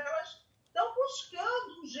brasileiras, elas estão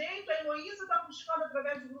buscando um jeito. A Heloísa está buscando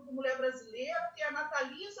através do Grupo Mulher Brasileira, tem a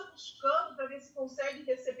Natalícia buscando para ver se consegue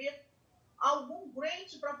receber algum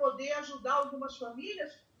grant para poder ajudar algumas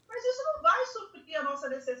famílias, mas isso não vai suprir a nossa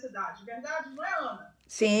necessidade, verdade? Não é, Ana?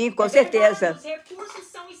 Sim, com certeza. Os recursos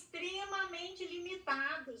são extremamente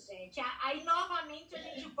limitados, gente. Aí, novamente, a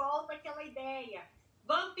gente volta àquela ideia.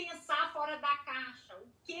 Vamos pensar fora da caixa.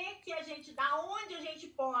 O que a gente, da onde a gente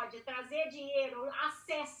pode trazer dinheiro,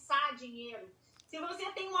 acessar dinheiro. Se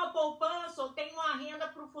você tem uma poupança ou tem uma renda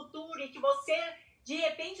para o futuro e que você, de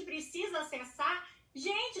repente, precisa acessar,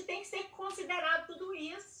 gente, tem que ser considerado tudo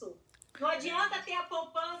isso. Não adianta ter a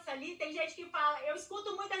poupança ali. Tem gente que fala, eu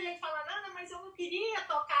escuto muita gente falar, Nana, mas eu não queria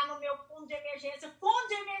tocar no meu fundo de emergência. Fundo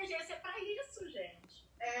de emergência é para isso, gente.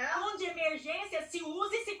 Fundo de emergência se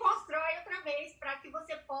usa e se constrói outra vez para que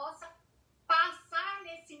você possa passar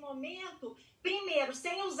nesse momento, primeiro,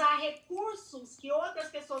 sem usar recursos que outras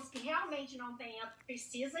pessoas que realmente não têm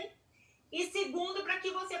precisem, e segundo, para que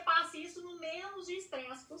você passe isso no menos de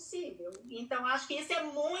estresse possível. Então, acho que isso é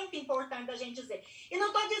muito importante a gente dizer. E não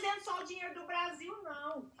estou dizendo só o dinheiro do Brasil,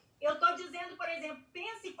 não. Eu estou dizendo, por exemplo,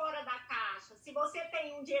 pense fora da caixa. Se você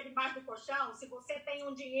tem um dinheiro debaixo do colchão, se você tem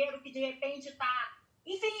um dinheiro que de repente está...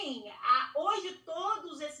 Enfim, hoje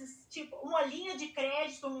todos esses, uma linha de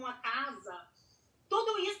crédito numa casa,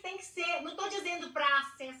 tudo isso tem que ser... Não estou dizendo para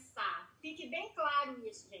acessar. Fique bem claro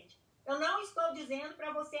isso, gente. Eu não estou dizendo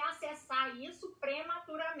para você acessar isso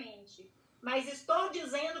prematuramente. mas estou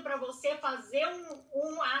dizendo para você fazer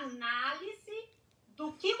uma análise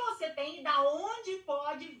do que você tem e da onde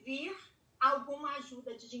pode vir alguma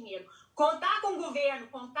ajuda de dinheiro. Contar com o governo,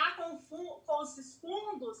 contar com esses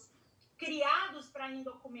fundos criados para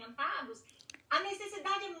indocumentados, a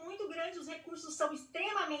necessidade é muito grande, os recursos são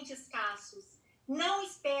extremamente escassos. Não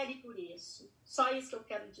espere por isso. Só isso que eu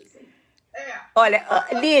quero dizer. Olha,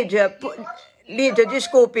 Lídia,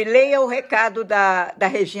 desculpe, leia o recado da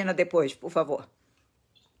Regina depois, por favor.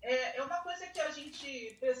 É uma coisa que a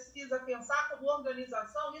gente precisa pensar como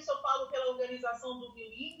organização, isso eu falo pela organização do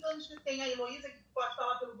New England, tem a Heloísa que pode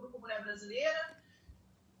falar pelo Grupo Mulher Brasileira.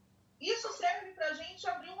 Isso serve para a gente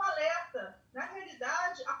abrir um alerta. Na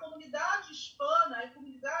realidade, a comunidade hispana, a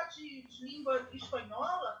comunidade de língua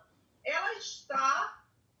espanhola, ela está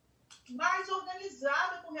mais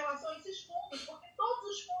organizada com relação a esses fundos, porque todos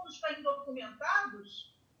os fundos para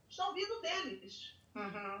indocumentados estão vindo deles.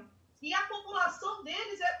 Uhum. E a população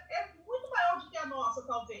deles é muito maior do que a nossa,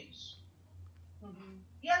 talvez. Uhum.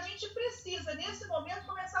 E a gente precisa, nesse momento,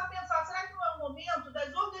 começar a pensar, será que não é o momento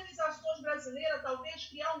das organizações brasileiras, talvez,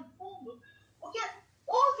 criar um fundo? Porque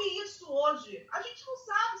houve isso hoje. A gente não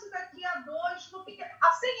sabe se daqui a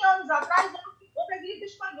há 100 anos atrás, houve a gripe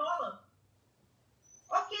espanhola.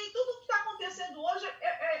 Ok, tudo o que está acontecendo hoje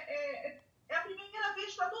é a primeira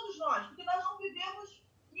vez para todos nós, porque nós não vivemos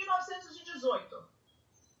em 1918.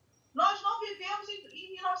 Nós não vivemos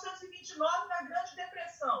em 1929, na Grande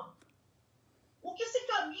Depressão. O que se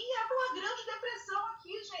caminha é para uma Grande Depressão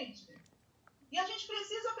aqui, gente. E a gente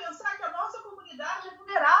precisa pensar que a nossa comunidade é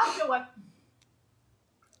vulnerável aqui.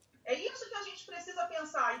 É isso que a gente precisa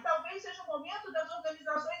pensar. E talvez seja o momento das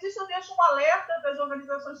organizações, isso eu deixo um alerta das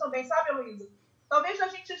organizações também, sabe, Heloísa? Talvez a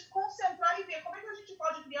gente se concentrar e ver como é que a gente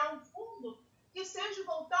pode criar um fundo que seja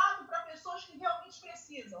voltado para pessoas que realmente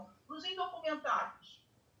precisam, para os indocumentados.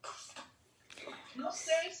 Não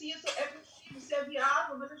sei se isso é possível, se é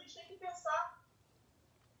viável, mas a gente tem que pensar.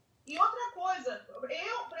 E outra coisa,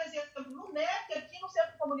 eu, por exemplo, no NEC, aqui no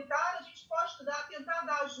centro comunitário, a gente pode tentar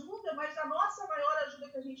dar ajuda, mas a nossa maior ajuda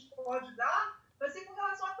que a gente pode dar vai ser com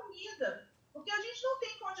relação à comida. Porque a gente não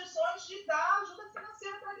tem condições de dar ajuda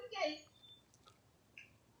financeira para ninguém.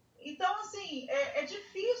 Então, assim, é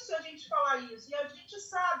difícil a gente falar isso. E a gente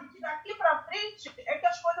sabe que daqui para frente é que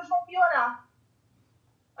as coisas vão piorar.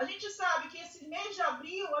 A gente sabe que esse mês de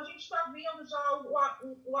abril a gente está vendo já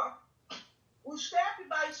o step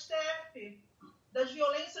by step das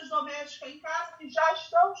violências domésticas em casa que já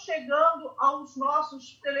estão chegando aos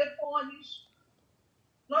nossos telefones.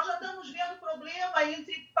 Nós já estamos vendo problema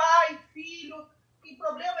entre pai e filho, tem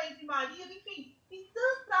problema entre marido, enfim, tem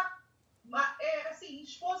tanta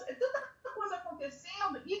tanta coisa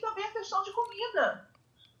acontecendo e também a questão de comida.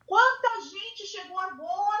 Quanta gente chegou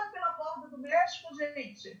agora pela porta do México,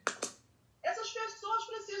 gente? Essas pessoas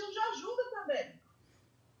precisam de ajuda também.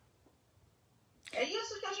 É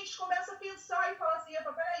isso que a gente começa a pensar e falar assim,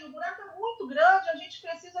 peraí, o buraco é muito grande, a gente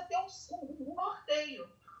precisa ter um norteio.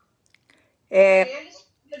 É isso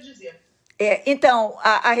que eu queria dizer. Então,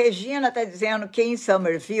 a Regina está dizendo que em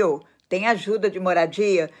Somerville tem ajuda de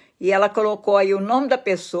moradia e ela colocou aí o nome da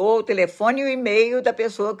pessoa, o telefone e o e-mail da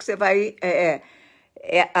pessoa que você vai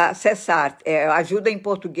acessar. Ajuda em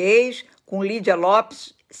português com Lídia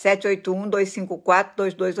Lopes,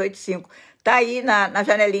 781-254-2285. Está aí na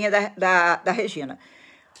janelinha da Regina.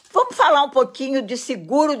 Vamos falar um pouquinho de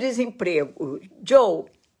seguro-desemprego. Joe,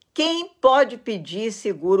 quem pode pedir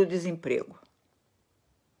seguro-desemprego?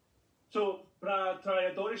 Para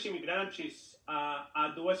trabalhadores imigrantes,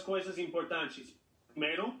 há duas coisas importantes.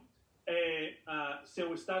 Primeiro,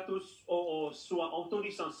 seu status ou sua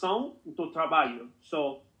autorização do trabalho.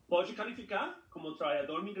 Pode qualificar como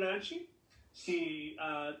trabalhador migrante se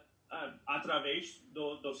através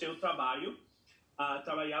do seu trabalho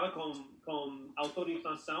trabalhava com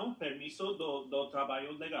autorização, permisso do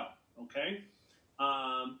trabalho legal, ok?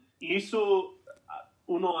 Isso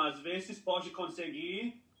uno às vezes pode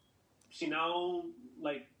conseguir se não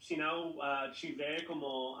tiver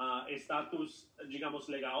como status, digamos,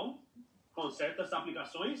 legal, com certas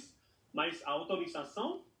aplicações, mas a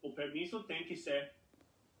autorização, o permisso tem que ser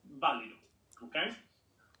válido, ok?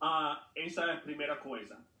 Essa é a primeira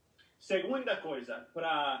coisa. Segunda coisa,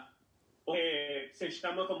 para o que se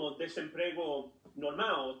chama como desemprego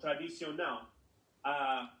normal, tradicional,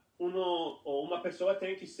 uma pessoa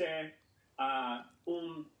tem que ser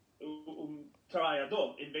um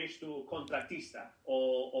trabalhador em vez do contratista,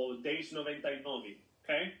 ou 1099,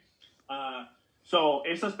 ok?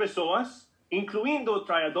 Essas pessoas, incluindo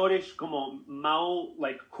trabalhadores como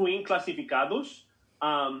Queen classificados,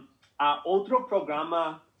 há outro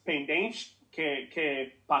programa pendente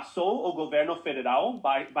que passou o governo federal,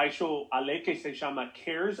 baixou a lei que se chama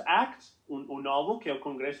CARES Act, um novo que o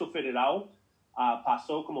Congresso Federal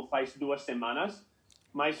passou como faz 2 semanas,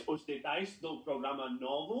 mas os detalhes do programa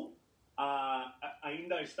novo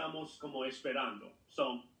ainda estamos como esperando.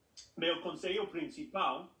 So, meu conselho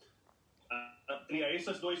principal seria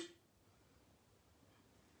essas 2.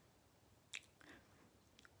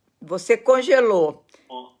 Você congelou.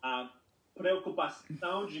 A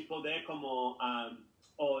preocupação de poder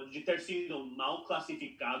de ter sido mal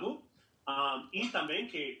classificado e também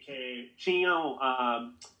que tinham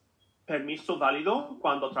permisso válido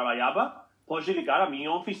quando trabalhava. Pode ligar à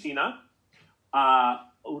minha oficina.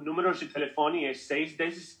 O número de telefone é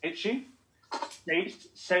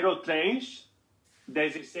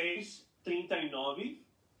 617-603-1639.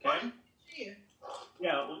 Okay? Sim.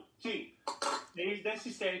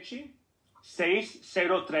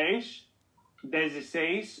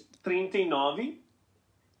 617-603-1639.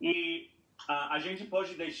 E a gente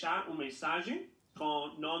pode deixar uma mensagem com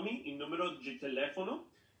nome e número de telefone.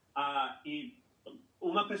 E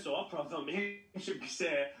uma pessoa, provavelmente vai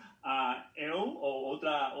ser eu ou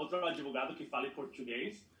outro advogado que fale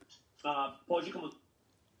português, pode como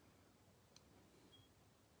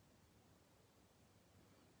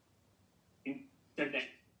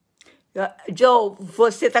internet. Joe,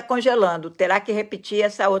 você está congelando. Terá que repetir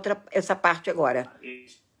essa parte agora.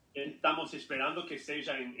 Estamos esperando que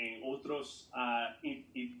seja em outros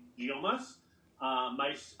idiomas,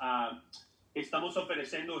 mas estamos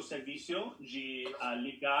oferecendo o serviço de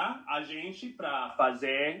ligar a gente para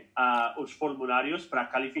fazer os formulários para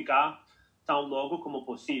qualificar tão logo como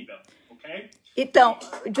possível, ok? Então,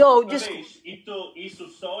 Joe, isso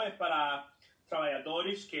só é para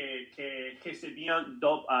trabalhadores que recebiam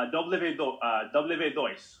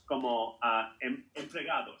W2 como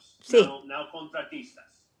empregados, não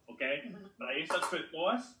contratistas, ok? Para essas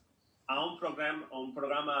pessoas, há um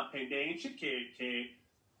programa pendente que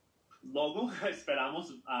logo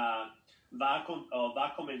esperamos vai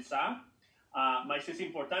começar, mas é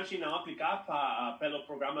importante não aplicar pelo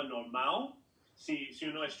programa normal se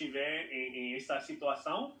não estiver em essa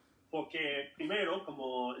situação, porque, primeiro,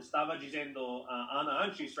 como estava dizendo a Ana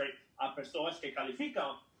antes, há pessoas que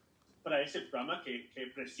qualificam para esse programa que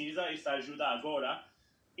precisa essa ajuda agora.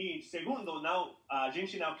 E, segundo, a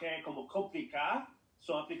gente não quer como complicar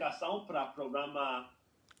sua aplicação para programa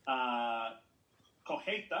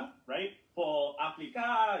correta, por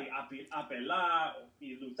aplicar, apelar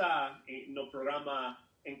e lutar no programa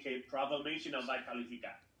em que provavelmente não vai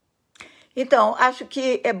qualificar. Então, acho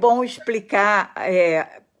que é bom explicar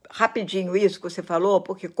rapidinho isso que você falou,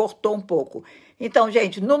 porque cortou um pouco. Então,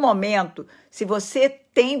 gente, no momento, se você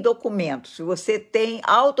tem documentos, se você tem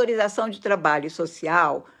autorização de trabalho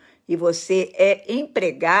social e você é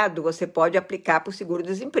empregado, você pode aplicar para o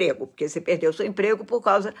seguro-desemprego, porque você perdeu seu emprego por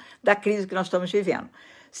causa da crise que nós estamos vivendo.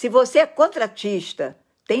 Se você é contratista,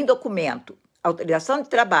 tem documento, autorização de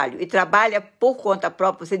trabalho e trabalha por conta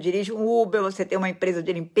própria, você dirige um Uber, você tem uma empresa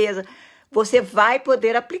de limpeza, você vai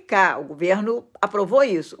poder aplicar. O governo aprovou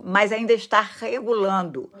isso, mas ainda está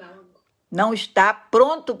regulando. Não está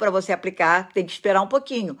pronto para você aplicar, tem que esperar um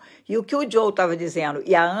pouquinho. E o que o Joe estava dizendo,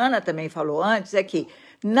 e a Ana também falou antes, é que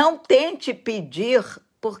não tente pedir,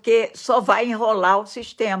 porque só vai enrolar o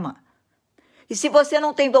sistema. E se você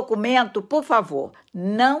não tem documento, por favor,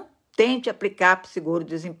 não tente aplicar para o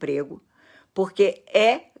seguro-desemprego, porque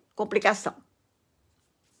é complicação.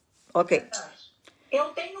 Ok.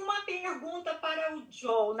 Eu tenho uma pergunta para o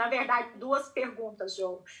Joe, na verdade, 2 perguntas,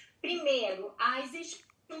 Joe. Primeiro, existem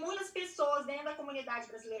muitas pessoas dentro da comunidade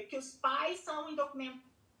brasileira que os pais são indocumentados.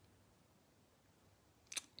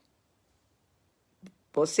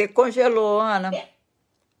 Você congelou, Ana.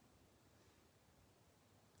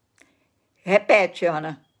 Repete,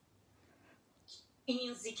 Ana.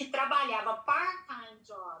 Que trabalhava part-time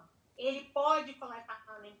job, ele pode coletar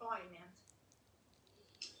unemployment?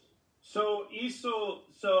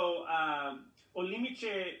 O limite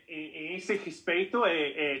em esse respeito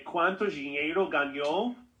é quanto dinheiro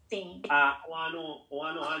ganhou o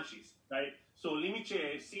ano antes. O limite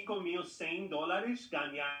é $5.100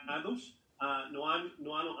 ganhados no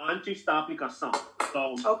ano antes da aplicação.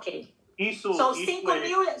 Ok. Isso 5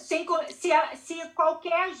 mil, se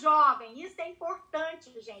qualquer jovem, isso é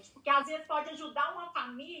importante, gente, porque às vezes pode ajudar uma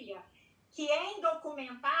família que é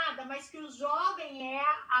indocumentada, mas que o jovem é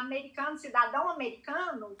americano, cidadão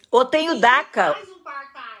americano. Ou tem o DACA. Faz um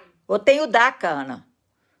part-time. Ou tem o DACA, Ana.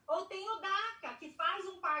 Ou tem o DACA, que faz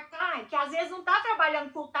um part-time, que às vezes não está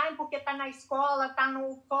trabalhando full-time porque está na escola, está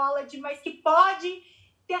no college, mas que pode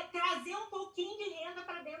trazer um pouquinho de renda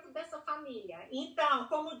para dentro dessa família. Então,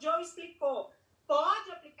 como o Joe explicou,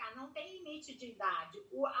 pode aplicar, não tem limite de idade.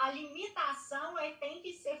 A limitação tem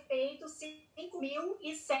que ser feito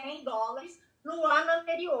 $5.100 no ano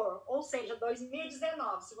anterior, ou seja,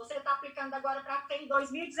 2019. Se você está aplicando agora para frente, em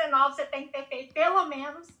 2019, você tem que ter feito pelo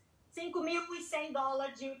menos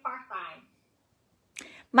 $5.100 de part-time.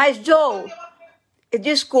 Mas, Joe,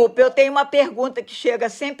 desculpe, eu tenho uma pergunta que chega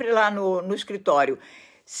sempre lá no escritório.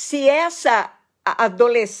 Se essa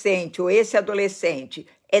adolescente ou esse adolescente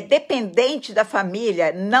é dependente da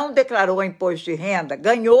família, não declarou imposto de renda,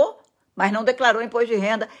 ganhou, mas não declarou imposto de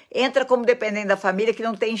renda, entra como dependente da família que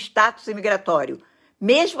não tem status imigratório.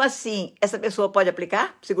 Mesmo assim, essa pessoa pode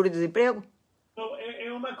aplicar seguro-desemprego? Então, é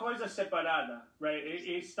uma coisa separada,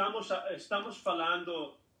 right? Estamos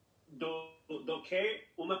falando do que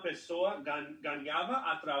uma pessoa ganhava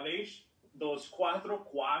através dos 4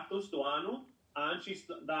 quartos do ano antes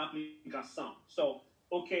da aplicação. So,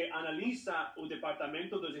 o que analisa o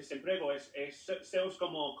Departamento do Desemprego é seus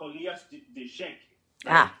como colhias de cheque.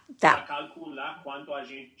 Tá. Para calcular quanto a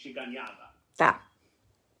gente ganhava. Tá.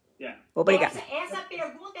 Yeah. Obrigada. Essa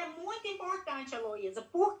pergunta é muito importante, Heloísa.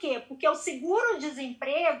 Por quê? Porque o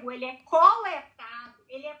seguro-desemprego, ele é coletado,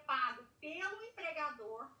 ele é pago pelo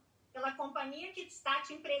empregador, pela companhia que está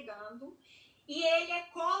te empregando, e ele é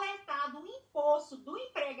coletado o imposto do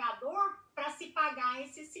empregador para se pagar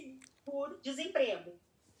esse seguro-desemprego.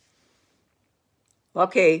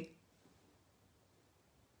 Ok.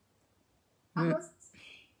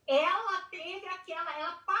 Ela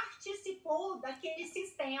participou daquele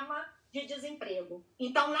sistema de desemprego.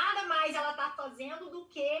 Então, nada mais ela está fazendo do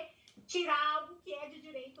que tirar algo que é de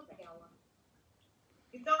direito dela.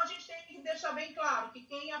 Então, a gente tem que deixar bem claro que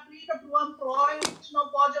quem aplica para o Unemployment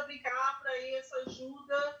não pode aplicar para essa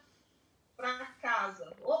ajuda para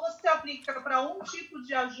casa. Ou você aplica para um tipo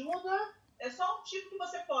de ajuda, é só um tipo que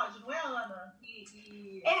você pode, não é, Ana?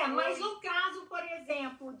 Mas no caso, por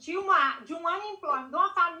exemplo, de um unemployment, de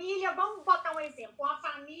uma família, vamos botar um exemplo, uma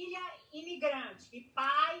família imigrante, que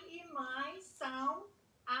pai e mãe são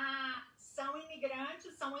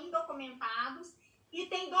imigrantes, são indocumentados, e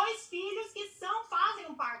tem 2 filhos que fazem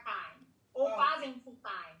um part-time ou fazem um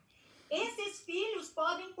full-time. Esses filhos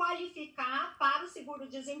podem qualificar para o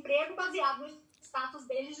seguro-desemprego baseado no status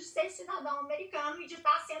deles de ser cidadão americano e de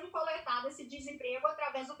estar sendo coletado esse desemprego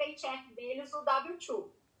através do paycheck deles, o W-2.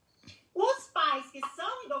 Os pais que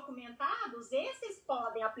são indocumentados, esses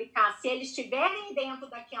podem aplicar, se eles estiverem dentro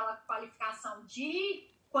daquela qualificação de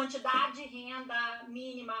quantidade de renda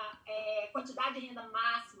mínima, quantidade de renda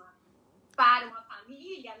máxima para uma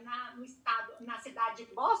família no estado, na cidade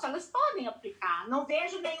de Boston, elas podem aplicar. Não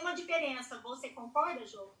vejo nenhuma diferença. Você concorda,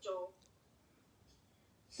 Joe?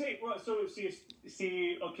 Sim,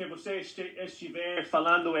 se o que você estiver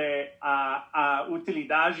falando é a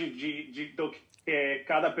utilidade do que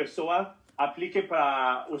cada pessoa aplique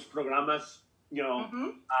para os programas,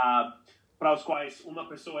 para os quais uma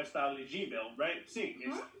pessoa está elegível, right? Sim,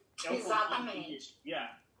 exatamente.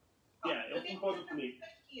 Eu concordo comigo.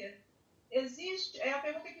 Existe, a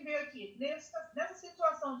pergunta que veio aqui, nessa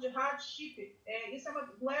situação de hardship, isso é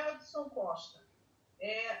do Edson Costa.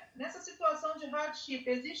 Nessa situação de hardship,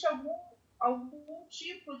 existe algum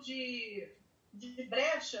tipo de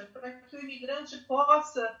brecha para que o imigrante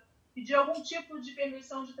possa pedir algum tipo de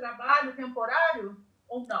permissão de trabalho temporário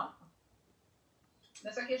ou não?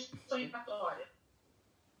 Nessa questão imigratória.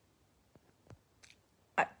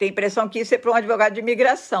 Tem a impressão que isso é para um advogado de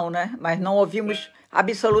imigração, né? Mas não ouvimos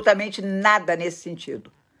absolutamente nada nesse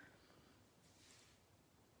sentido.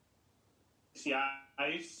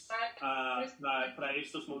 Para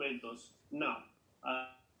estes momentos, não.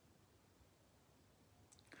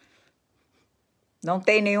 Não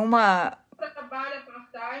tem nenhuma... Trabalha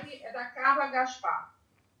part-time é da Carla Gaspar.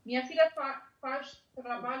 Minha filha faz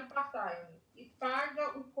trabalho part-time e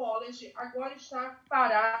paga o college, agora está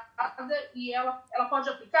parada e ela pode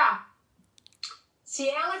aplicar? Se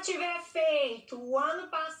ela tiver feito o ano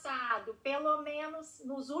passado, pelo menos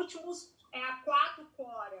nos últimos 4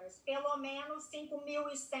 quarters, pelo menos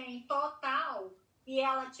 5.100 total, e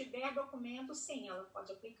ela tiver documento, sim, ela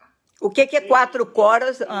pode aplicar. O que é 4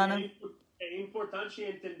 quarters, Ana? É importante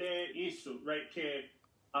entender isso, right? Que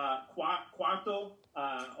 4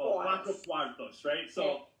 quartos, right?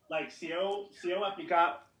 So, se eu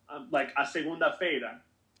aplicar, a segunda-feira,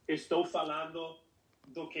 estou falando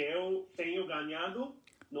do que eu tenho ganhado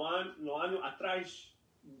no ano atrás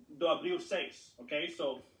do abril 6, ok?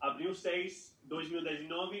 So, abril 6,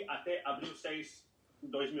 2019 até abril 6,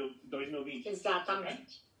 2020.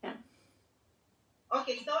 Exatamente.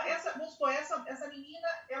 Ok, então vamos supor, essa menina,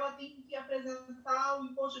 ela tem que apresentar o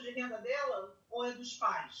imposto de renda dela ou é dos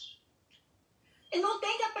pais? Não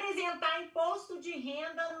tem que apresentar imposto de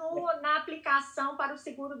renda na aplicação para o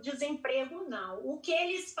seguro-desemprego, não. O que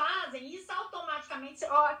eles fazem, isso automaticamente,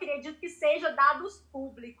 eu acredito que seja dados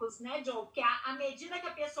públicos, né, Joe? Porque à medida que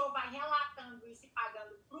a pessoa vai relatando isso e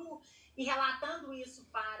pagando e relatando isso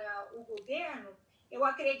para o governo, eu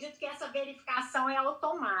acredito que essa verificação é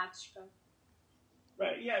automática.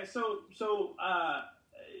 Right, yeah,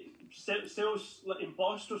 seus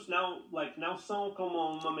impostos não são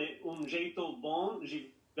como jeito bom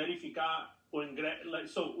de verificar o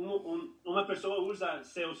ingresso. Uma pessoa usa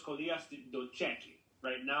seus colias do cheque,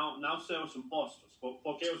 right? Não seus impostos,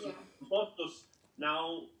 porque os impostos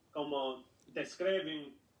não como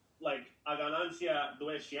descrevem a ganância do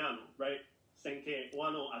este ano, right? Sem que o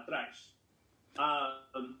ano atrás.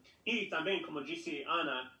 E também, como disse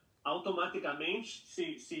Ana, automaticamente,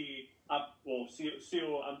 se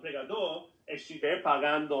o empregador estiver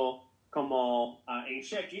pagando como em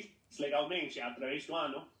cheques legalmente através do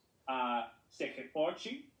ano, se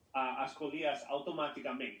reporte as colias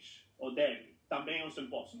automaticamente, ou deve, também os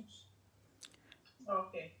impostos.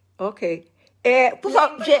 Ok. Por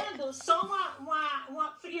favor, lembrando, só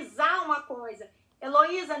frisar uma coisa.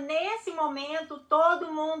 Heloísa, nesse momento,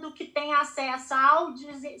 todo mundo que tem acesso ao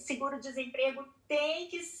seguro-desemprego tem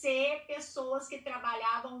que ser pessoas que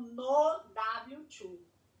trabalhavam no W2,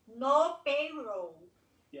 no payroll.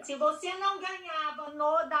 Yeah. Se você não ganhava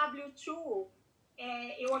no W2,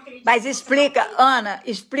 eu acredito... Mas explica, Ana,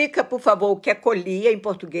 explica, por favor, o que é colia em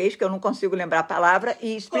português, que eu não consigo lembrar a palavra.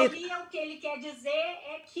 E explica... Colia, o que ele quer dizer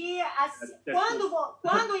é que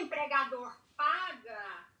quando o empregador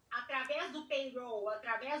paga através do payroll,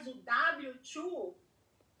 através do W2,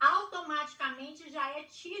 automaticamente já é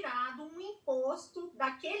tirado um imposto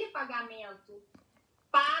daquele pagamento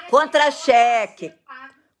para... Contra-cheque.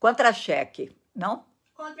 Contra-cheque, não?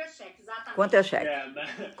 Contra-cheque, exatamente.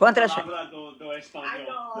 Contra-cheque. Contra-cheque. Do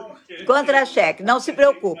espanhol. Contra-cheque, não se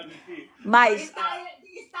preocupe. Mas...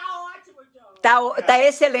 Está ótimo, Joe. Está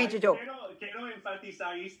excelente, Joe. Quero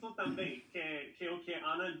enfatizar isto também, que o que a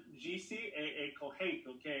Ana disse é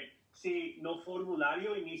correto, que se no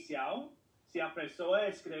formulário inicial, se a pessoa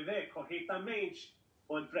escrever corretamente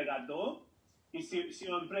o empregador, e se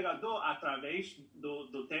o empregador, através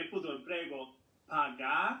do tempo do emprego,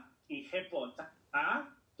 pagar e reportar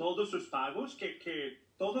todos os pagos que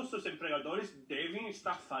todos os empregadores devem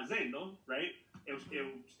estar fazendo, right? Eu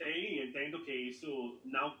sei e entendo que isso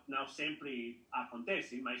não sempre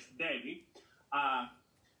acontece, mas deve.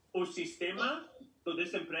 O sistema do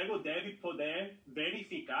desemprego deve poder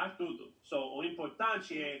verificar tudo. O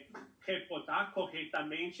importante é reportar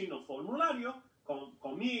corretamente no formulário,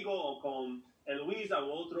 comigo ou com Heloísa ou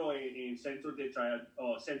outro em Centro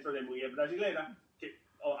de Mulher Brasileira,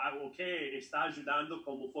 o que está ajudando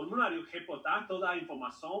como formulário, reportar toda a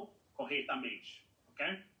informação corretamente,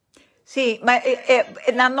 ok? Sim, mas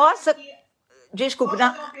na nossa... Desculpe,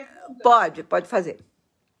 pode fazer.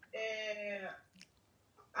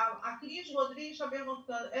 A Cris Rodrigues está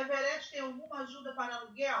perguntando, Everest tem alguma ajuda para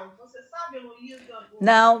aluguel? Você sabe, Heloísa?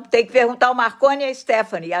 Não, tem que perguntar ao Marconi e a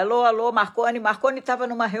Stephanie. Alô, Marconi. Marconi estava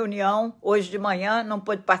numa reunião hoje de manhã, não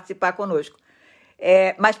pôde participar conosco.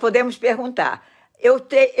 Mas podemos perguntar. Eu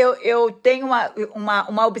tenho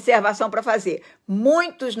uma observação para fazer.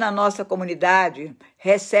 Muitos na nossa comunidade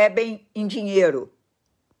recebem em dinheiro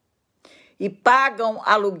e pagam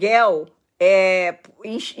aluguel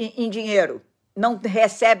em dinheiro. Não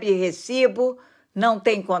recebe recibo, não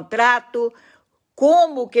tem contrato.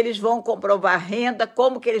 Como que eles vão comprovar renda?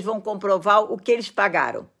 Como que eles vão comprovar o que eles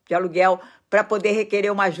pagaram de aluguel para poder requerer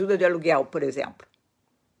uma ajuda de aluguel, por exemplo?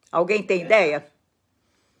 Alguém tem ideia?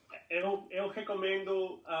 Eu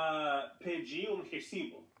recomendo pedir um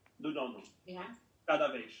recibo do dono, cada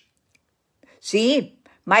vez. Sim,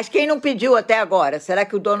 mas quem não pediu até agora? Será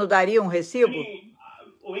que o dono daria um recibo? Sim,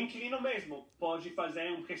 o inquilino mesmo pode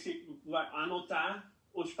fazer um recibo, anotar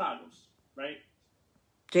os pagos, right?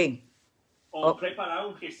 Sim. Ou preparar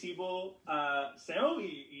um recibo seu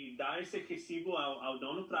e dar esse recibo ao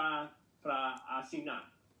dono para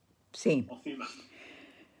assinar. Sim. Ou firmar.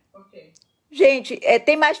 Ok. Gente,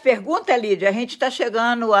 tem mais pergunta, Lídia? A gente está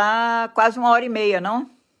chegando a quase 1h30,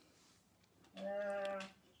 não? Deixa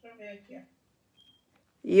eu ver aqui.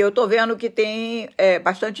 E eu estou vendo que tem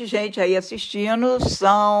bastante gente aí assistindo,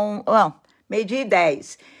 são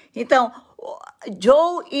 12:10. Então,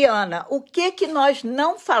 Joe e Ana, o que nós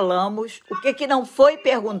não falamos, o que não foi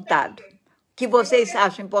perguntado, que vocês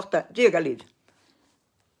acham importante? Diga, Lídia.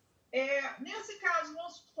 Nesse caso,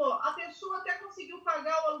 vamos supor, a pessoa até conseguiu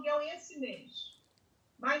pagar o aluguel esse mês.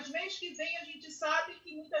 mas mês que vem a gente sabe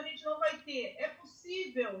que muita gente não vai ter. É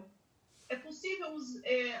possível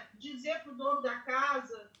dizer para o dono da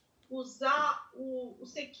casa usar o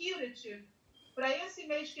security para esse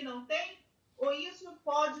mês que não tem? Ou isso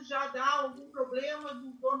pode já dar algum problema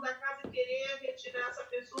do dono da casa querer retirar essa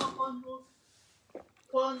pessoa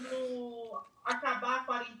quando acabar a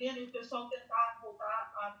quarentena e o pessoal tentar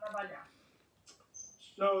voltar a trabalhar?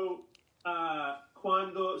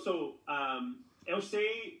 Eu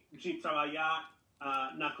sei de trabalhar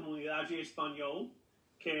na comunidade espanhola,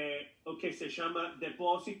 que é o que se chama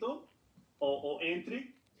depósito ou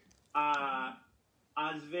entre.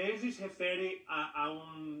 Às vezes refere a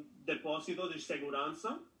depósito de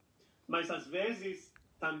segurança, mas às vezes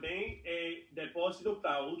também é depósito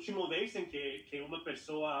para a última vez em que uma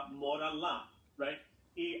pessoa mora lá, right?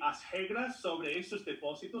 E as regras sobre esses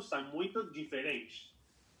depósitos são muito diferentes.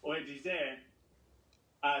 Ou é dizer,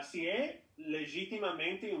 se é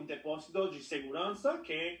legitimamente depósito de segurança,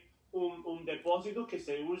 que é depósito que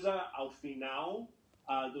se usa ao final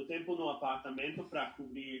do tempo no apartamento para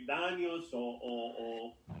cobrir danos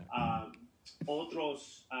ou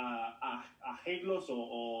outros arreglos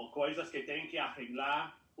ou coisas que tem que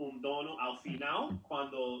arreglar dono ao final,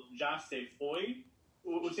 quando já se foi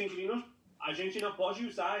os inquilinos. A gente não pode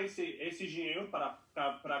usar esse dinheiro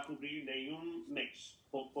para cobrir nenhum mês,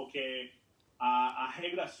 porque a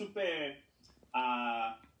regra super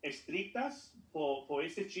estritas por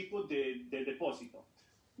esse tipo de depósito.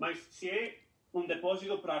 Mas se é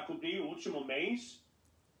depósito para cobrir o último mês,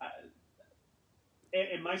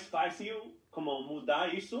 é mais fácil como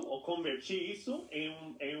mudar isso ou convertir isso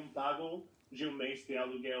em pago de mês de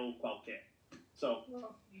aluguel qualquer.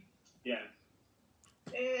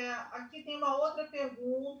 Aqui tem uma outra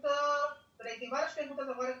pergunta. Tem várias perguntas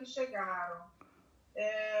agora que chegaram.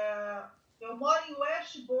 Eu moro em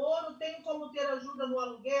Westboro, tenho como ter ajuda no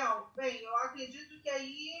aluguel? Bem, eu acredito que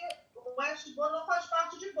aí o Westboro não faz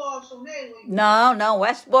parte de Boston, né, Luiz? Não.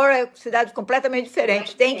 Westboro é uma cidade completamente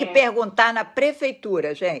diferente. Tem que perguntar na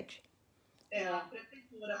prefeitura, gente. Na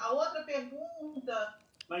prefeitura. A outra pergunta...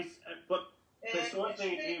 Mas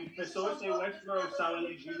pessoas em Westboro são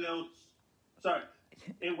elegíveis...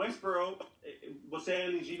 Em Westboro, você é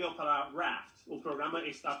elegível para RAFT, o programa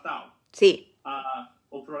estatal. Sim.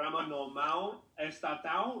 O programa normal é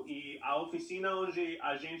estatal e a oficina onde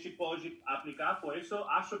a gente pode aplicar por isso,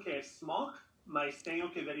 acho que é SMOC, mas tenho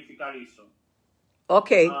que verificar isso.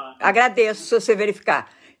 Ok, agradeço se você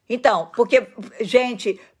verificar. Então, porque,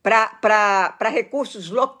 gente, para recursos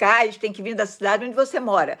locais tem que vir da cidade onde você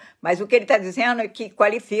mora, mas o que ele está dizendo é que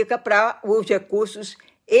qualifica para os recursos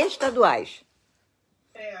estaduais.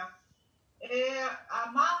 A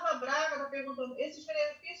Marla Braga está perguntando, esses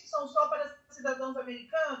benefícios são só para cidadãos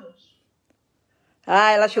americanos?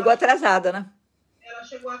 Ela chegou atrasada, né? Ela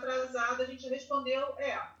chegou atrasada, a gente respondeu,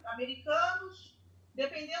 americanos,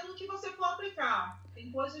 dependendo do que você for aplicar.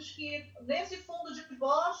 Tem coisas que, nesse fundo de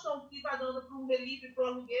Boston, que está dando para um relief para o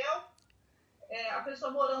aluguel, a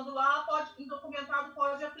pessoa morando lá, indocumentado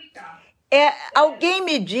pode aplicar. Alguém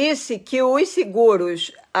me disse que os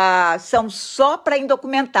seguros são só para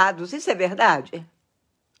indocumentados. Isso é verdade?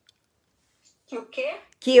 Que o quê?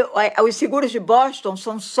 Que os seguros de Boston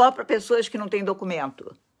são só para pessoas que não têm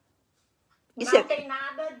documento.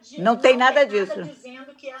 Não tem nada disso. Né?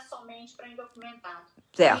 Dizendo que é somente para indocumentado.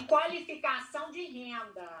 Certo. E qualificação de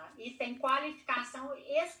renda. E tem qualificação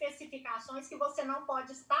e especificações que você não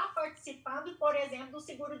pode estar participando, por exemplo, do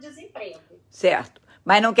seguro-desemprego. Certo.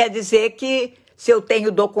 Mas não quer dizer que se eu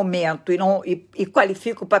tenho documento e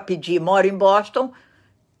qualifico para pedir, moro em Boston,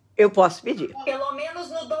 eu posso pedir. Pelo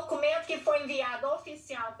menos no documento que foi enviado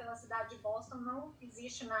oficial pela cidade de Boston, não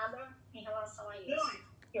existe nada em relação a isso.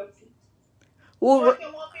 Eu fiz. Só que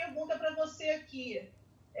uma pergunta para você aqui.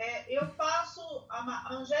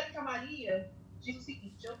 A Angélica Maria diz o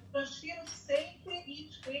seguinte, eu transfiro sempre e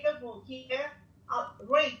escrevo que é a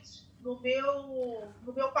rate no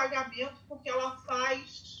meu pagamento, porque ela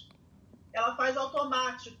faz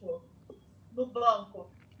automático no banco.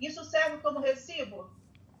 Isso serve como recibo?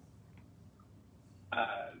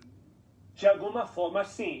 De alguma forma,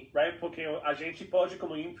 sim, right? Porque a gente pode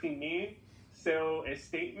como imprimir seu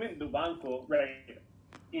statement do banco, right?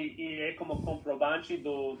 E é como comprovante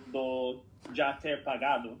do já ter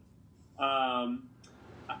pagado.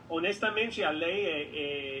 Honestamente, a lei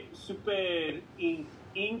é super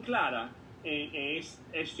inclara em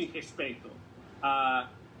este respeito.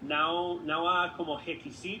 Não há como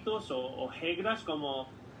requisitos ou regras como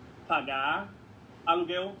pagar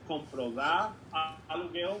aluguel, comprovar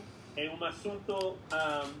aluguel. É um assunto,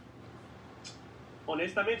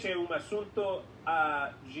 honestamente, é um assunto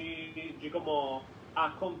de como a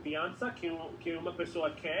confiança que uma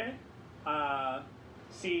pessoa quer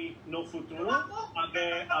se no futuro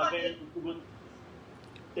haver...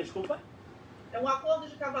 Desculpa? É um acordo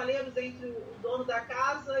de cavalheiros entre o dono da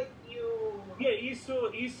casa e o...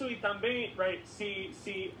 Isso e também, right,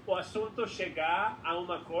 se o assunto chegar a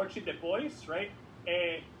uma corte depois, right,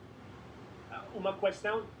 é uma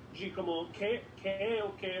questão de como que é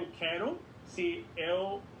o que eu quero, se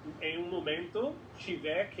eu, em um momento,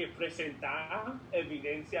 tiver que apresentar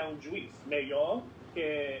evidência a um juiz. Melhor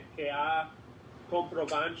que a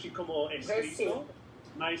comprovante como escrito.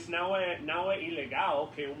 Mas não é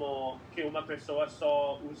ilegal que uma pessoa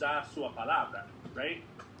só usar a sua palavra, right?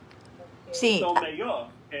 Sim. Então,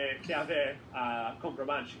 melhor que haver a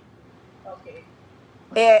comprovante. Ok.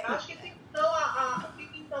 É, Acho que fica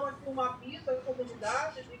então aqui um aviso à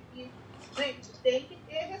comunidade de que, gente, tem que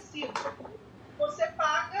ter recibo. Você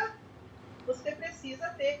paga, você precisa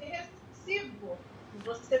ter recibo.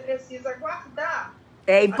 Você precisa guardar.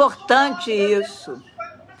 é importante isso. Vai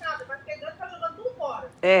pegando e vai jogando tudo fora.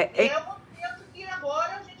 É o momento que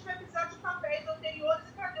agora a gente vai precisar de papéis anteriores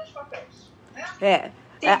e cadê os papéis? Né?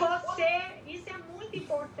 Isso é muito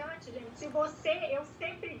importante, gente. Eu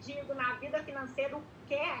sempre digo, na vida financeira, o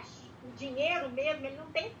cash, o dinheiro mesmo, ele não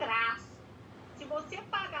tem traço. Se você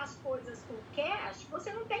pagar as coisas com cash,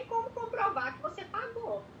 você não tem como comprovar que você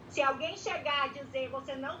pagou. Se alguém chegar a dizer que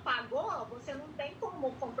você não pagou, você não tem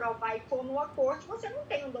como comprovar. E for numa corte, você não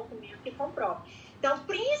tem um documento que comprove. Então,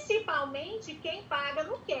 principalmente, quem paga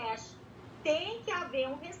no cash, tem que haver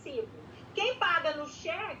um recibo. Quem paga no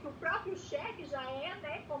cheque, o próprio cheque já é,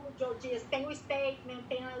 né, como o Joe diz, tem o statement,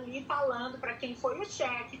 tem ali falando para quem foi o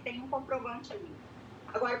cheque, tem um comprovante ali.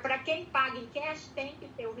 Agora, para quem paga em cash, tem que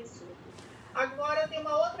ter o recibo. Agora, tem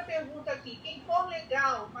uma outra pergunta aqui. Quem for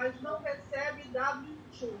legal, mas não recebe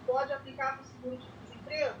W2, pode aplicar para o seguro de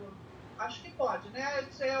desemprego? Acho que pode, né?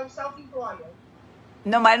 Isso é o self-employer.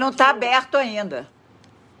 Não, mas não está aberto ainda.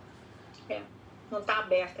 Não está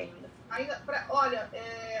aberto ainda. Olha,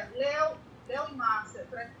 Léo e Márcia,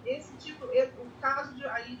 para esse tipo, o caso de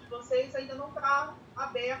vocês ainda não está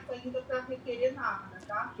aberto ainda para requerer nada,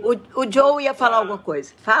 tá? O Joe ia falar alguma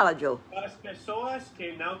coisa. Fala, Joe. Para as pessoas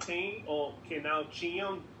que não têm ou que não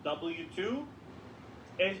tinham W2,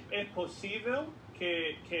 é possível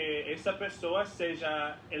que essa pessoa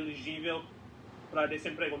seja elegível para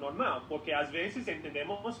desemprego normal, porque às vezes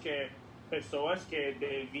entendemos que pessoas que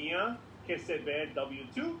deviam receber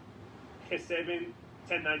W2 recebem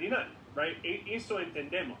 1099, right? Isso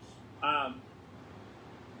entendemos.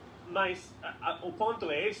 Mas o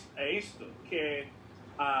ponto é isto, que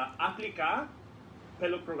aplicar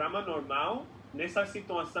pelo programa normal nessa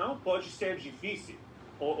situação pode ser difícil,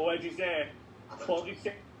 ou é dizer, pode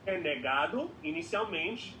ser negado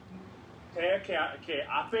inicialmente, que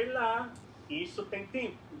apelar, isso tem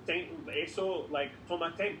tempo, isso toma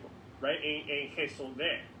tempo, right? em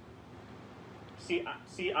resolver.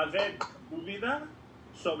 Se haver dúvida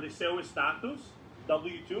sobre seu status,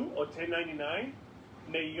 W2 ou 1099,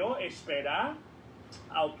 melhor esperar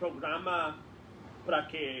ao programa para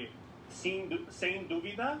que, sem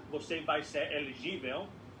dúvida, você vai ser elegível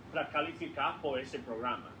para qualificar por esse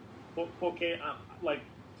programa. Porque,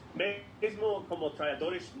 mesmo como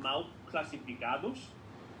trabalhadores mal classificados,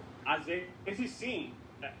 às vezes sim,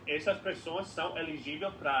 essas pessoas são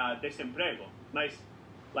elegíveis para desemprego, mas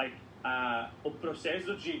o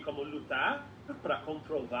processo de como lutar para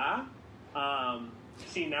comprovar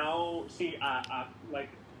se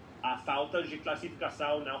a falta de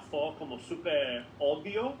classificação não for como super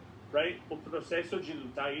óbvio, right? O processo de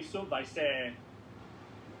lutar isso vai ser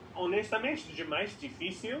honestamente demais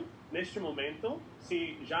difícil neste momento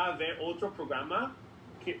se já houver outro programa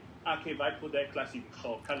que vai poder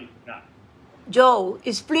qualificar. Joe,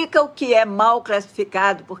 explica o que é mal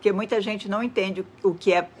classificado, porque muita gente não entende o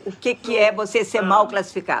que é você ser mal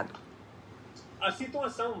classificado. A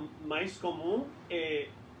situação mais comum é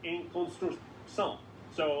em construção.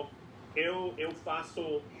 Eu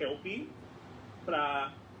faço help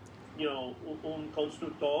para um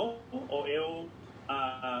construtor, ou eu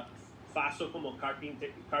faço como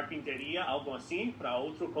carpinteria, algo assim, para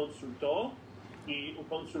outro construtor, e o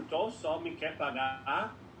construtor só me quer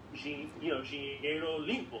pagar dinheiro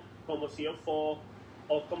limpo, como se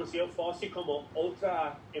eu fosse como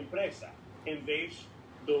outra empresa, em vez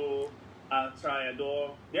do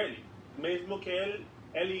trabalhador dele. Mesmo que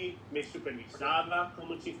ele me supervisava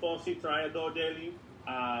como se fosse trabalhador dele,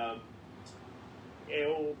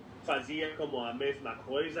 eu fazia como a mesma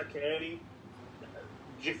coisa que ele,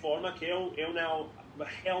 de forma que eu não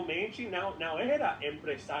realmente não era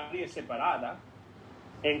empresária separada.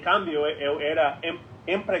 Em cambio, eu era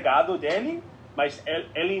empregado dele mas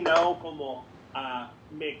ele não como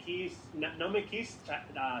não me quis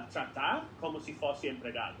tratar como se fosse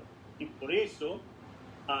empregado. E por isso,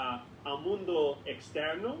 ao mundo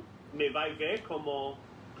externo, me vai ver como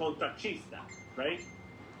contratista, right?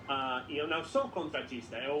 E eu não sou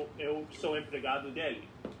contratista, eu sou empregado dele.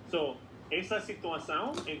 So, essa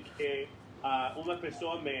situação em que uma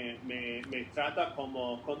pessoa me trata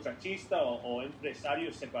como contratista ou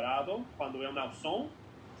empresário separado, quando eu não sou,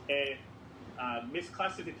 é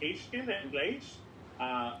misclassification em inglês.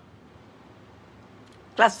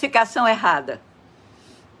 Classificação errada.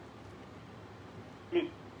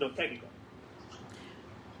 No técnico.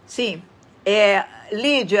 Sim.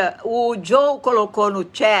 Lídia, o Joe colocou no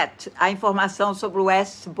chat a informação sobre o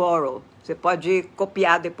Westboro. Você pode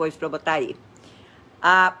copiar depois para botar aí.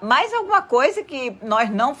 Mais alguma coisa que nós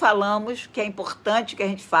não falamos, que é importante que a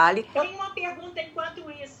gente fale? Eu tenho uma pergunta enquanto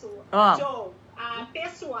isso, Joe,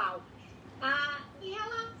 pessoal. Em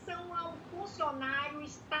relação ao funcionário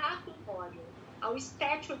estatutório, ao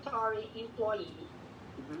statutory employee,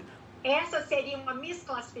 essa seria uma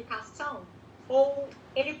misclassificação? Ou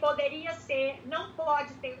ele poderia ser, não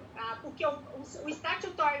pode ter, porque o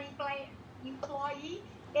statutory employee,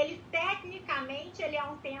 ele tecnicamente ele é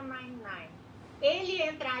um 1099. Ele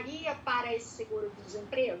entraria para esse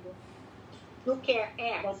seguro-desemprego? No Care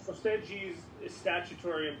Act? Você diz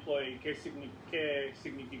statutory employee, que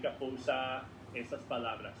significa usar essas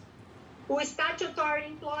palavras? O statutory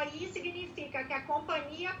employee significa que a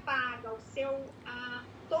companhia paga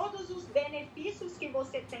todos os benefícios que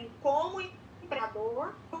você tem como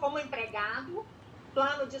empregador, como empregado,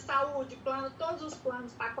 plano de saúde, todos os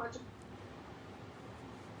planos, pacote.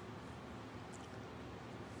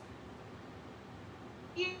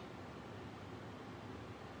 E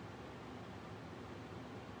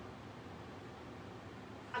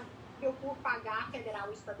eu por pagar federal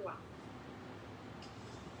e estadual.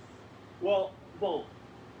 Bom,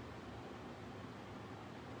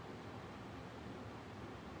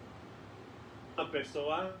 a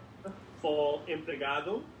pessoa for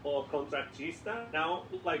empregado ou contratista, não,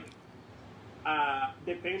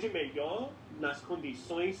 depende melhor nas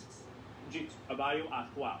condições de trabalho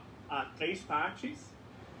atual. Há 3 partes: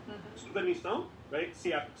 supervisão, right?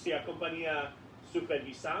 Se a companhia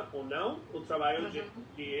supervisar ou não o trabalho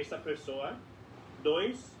de essa pessoa.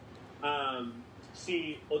 2,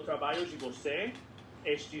 se o trabalho de você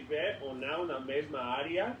estiver ou não na mesma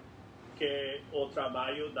área que o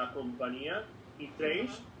trabalho da companhia. E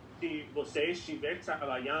 3, se você estiver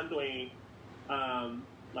trabalhando em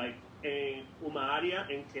uma área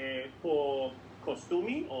em que, por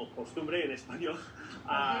costume, ou costumbre em espanhol,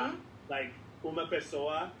 uma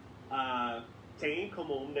pessoa tem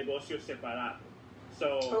como um negócio separado.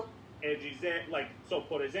 É dizer,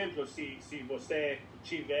 por exemplo, se você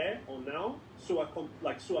tiver ou não sua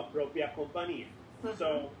própria companhia.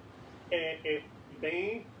 É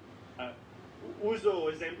bem... uso o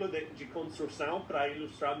exemplo de construção para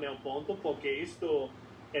ilustrar meu ponto, porque isto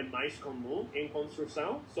é mais comum em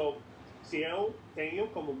construção. Se eu tenho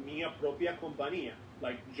como minha própria companhia,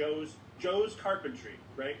 Joe's Carpentry,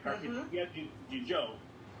 right? Carpintaria de Joe.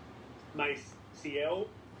 Mas se eu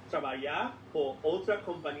trabalhar por outra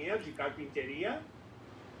companhia de carpintaria,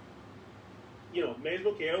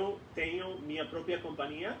 mesmo que eu tenha minha própria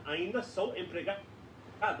companhia, ainda sou empregado.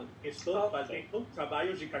 Estou fazendo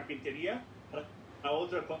trabalhos de carpintaria para a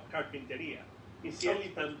outra carpintaria. E se ele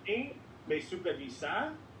também me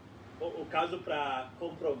supervisar, o caso para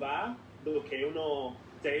comprovar do que eu não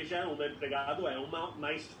seja um empregado é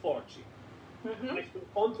mais forte. Mas, por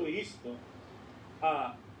conta disso,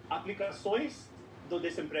 aplicações do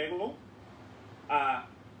desemprego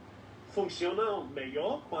funcionam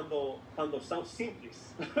melhor quando são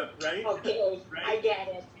simples, right? Ok, right? I get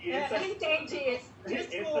it. Entendi.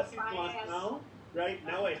 Desculpa. Essa situação, right,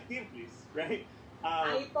 não é simples, right?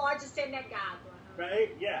 Aí pode ser negado.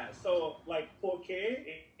 Right? Yeah.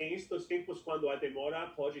 Porque em estes tempos, quando a demora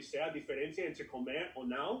pode ser a diferença entre comer ou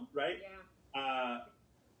não, right? Yeah.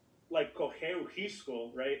 Correr o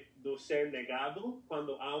risco, right, de ser negado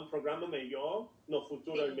quando há um programa melhor no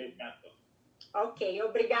futuro imediato. Ok,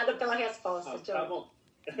 obrigada pela resposta, Joe. Tá bom.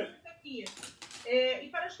 Aqui. E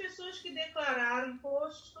para as pessoas que declararam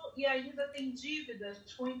imposto e ainda têm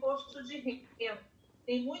dívidas com imposto de renda,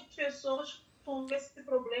 tem muitas pessoas com esse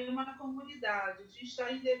problema na comunidade, de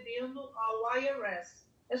estarem devendo ao IRS.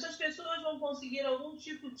 Essas pessoas vão conseguir algum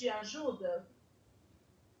tipo de ajuda?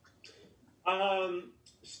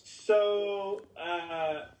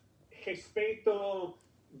 Respeito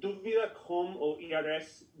dúvida com o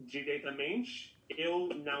IRS diretamente, eu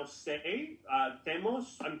não sei.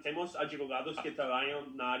 Temos advogados que trabalham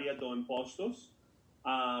na área dos impostos.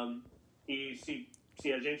 E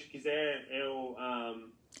se a gente quiser,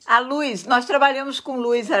 A Luz, nós trabalhamos com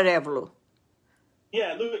Luz Arevalo.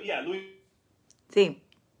 Luz. Sim.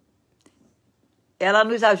 Ela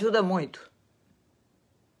nos ajuda muito.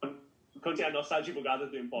 Quando é a nossa advogada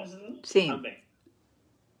do imposto. Sim. Também.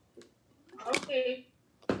 Ok.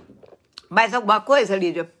 Mais alguma coisa,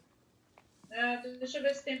 Lídia? Deixa eu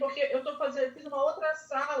ver se tem, porque eu fiz uma outra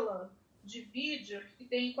sala de vídeo que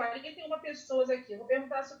tem 41 pessoas aqui. Eu vou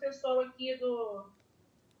perguntar se o pessoal aqui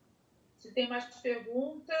se tem mais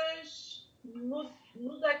perguntas.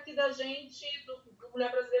 No daqui da gente, do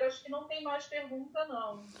Mulher Brasileira, acho que não tem mais pergunta,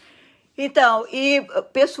 não. Então, e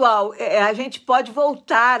pessoal, a gente pode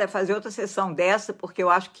voltar a fazer outra sessão dessa, porque eu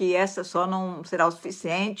acho que essa só não será o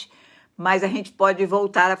suficiente, mas a gente pode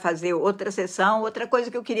voltar a fazer outra sessão. Outra coisa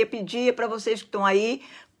que eu queria pedir para vocês que estão aí,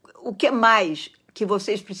 o que mais que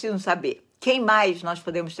vocês precisam saber? Quem mais nós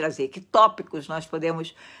podemos trazer? Que tópicos nós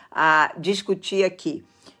podemos discutir aqui?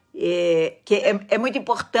 É muito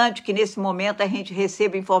importante que nesse momento a gente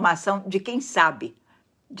receba informação de quem sabe,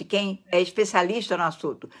 de quem é especialista no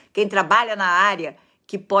assunto, quem trabalha na área,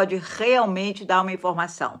 que pode realmente dar uma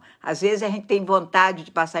informação. Às vezes a gente tem vontade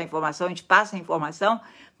de passar a informação, a gente passa a informação,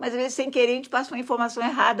 mas às vezes sem querer a gente passa uma informação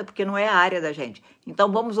errada, porque não é a área da gente.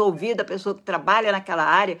 Então vamos ouvir da pessoa que trabalha naquela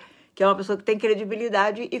área, que é uma pessoa que tem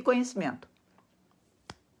credibilidade e conhecimento.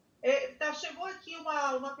 Chegou aqui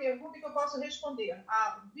uma pergunta que eu posso responder.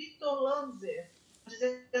 A Victor Lanzer,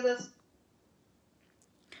 dizendo assim,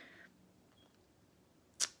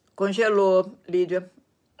 congelou, Lídia.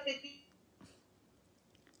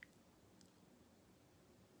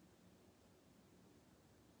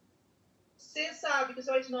 Você sabe que o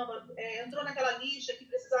seu Aitnamba entrou naquela lista que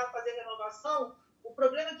precisava fazer renovação. O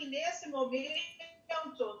problema é que nesse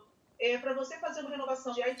momento, para você fazer uma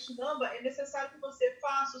renovação de Aitnamba, é necessário que você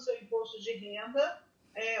faça o seu imposto de renda,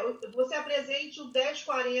 você apresente o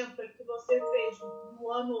 1040 que você fez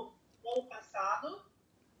no ano passado,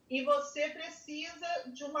 e você precisa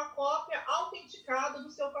de uma cópia autenticada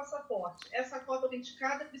do seu passaporte. Essa cópia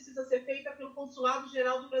autenticada precisa ser feita pelo Consulado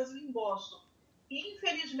Geral do Brasil em Boston. E,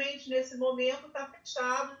 infelizmente, nesse momento, está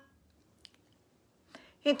fechado.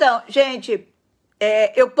 Então, gente,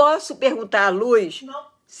 eu posso perguntar à Luz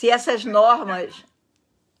se essas normas...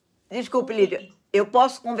 Desculpe, Lídia. Eu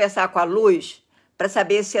posso conversar com a Luz para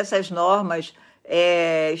saber se essas normas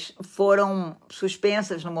foram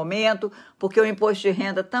suspensas no momento, porque o imposto de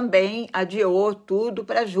renda também adiou tudo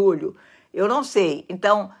para julho. Eu não sei.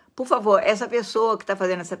 Então, por favor, essa pessoa que está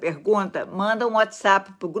fazendo essa pergunta, manda um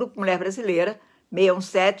WhatsApp para o Grupo Mulher Brasileira,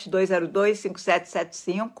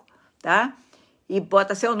 617-202-5775, tá? E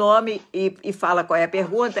bota seu nome e fala qual é a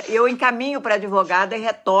pergunta. Eu encaminho para a advogada e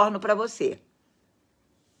retorno para você.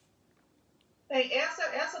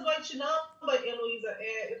 Essa do Aitnamba, Heloísa,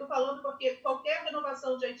 eu estou falando porque qualquer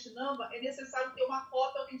renovação de Aitnamba é necessário ter uma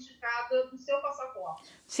cópia autenticada do seu passaporte.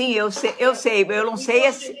 Sim, eu sei, eu não sei... O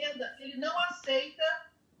imposto de renda, ele não aceita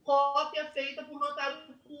cópia feita por notário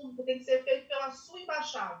público, tem que ser feito pela sua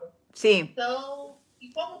embaixada. Sim. Então, e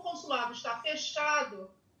como o consulado está fechado,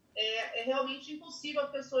 é realmente impossível a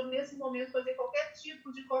pessoa, nesse momento, fazer qualquer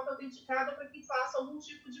tipo de cópia autenticada para que faça algum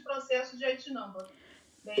tipo de processo de Aitnamba.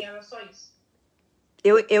 Bem, era só isso.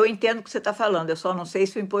 Eu entendo o que você está falando, eu só não sei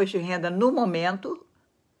se o imposto de renda, no momento,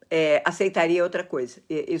 aceitaria outra coisa.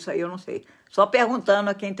 Isso aí eu não sei. Só perguntando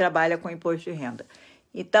a quem trabalha com imposto de renda.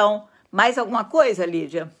 Então, mais alguma coisa,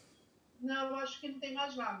 Lídia? Não, eu acho que não tem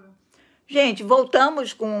mais nada. Gente,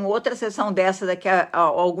 voltamos com outra sessão dessa daqui a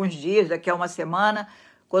alguns dias, daqui a uma semana,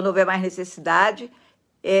 quando houver mais necessidade.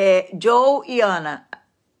 Joe e Ana,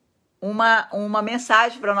 uma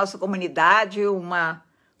mensagem para a nossa comunidade,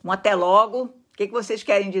 um até logo. O que vocês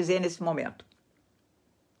querem dizer nesse momento?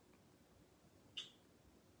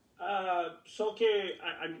 Só que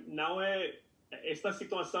esta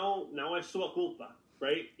situação não é sua culpa,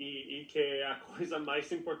 right? E que a coisa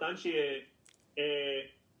mais importante é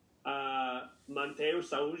manter a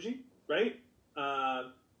saúde, right?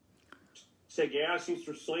 Seguir as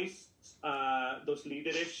instruções dos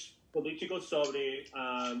líderes políticos sobre,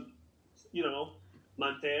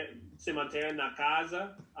 se manter na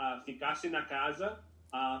casa, ficar-se na casa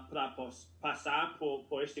para passar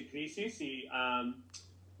por esta crise e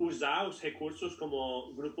usar os recursos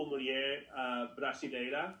como Grupo Mulher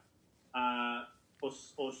Brasileira,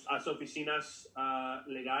 as oficinas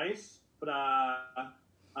legais para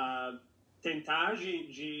tentar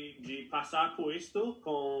de passar por isto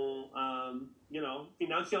com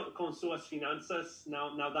com suas finanças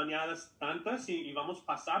não dañadas tantas e vamos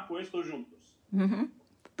passar por isso juntos.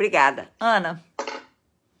 Obrigada. Ana?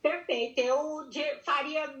 Perfeito. Eu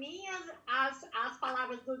faria minhas as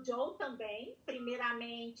palavras do Joe também.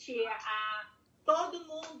 Primeiramente, todo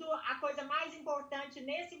mundo, a coisa mais importante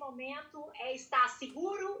nesse momento é estar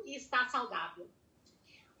seguro e estar saudável.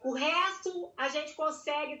 O resto, a gente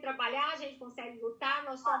consegue trabalhar, a gente consegue lutar.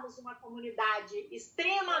 Nós somos uma comunidade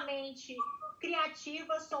extremamente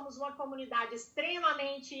criativa, somos uma comunidade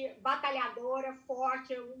extremamente batalhadora,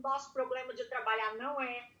 forte. O nosso problema de trabalhar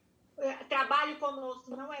trabalho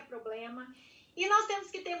conosco não é problema. E nós temos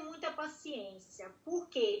que ter muita paciência. Por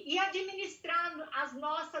quê? E administrar as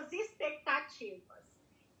nossas expectativas.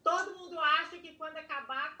 Todo mundo acha que quando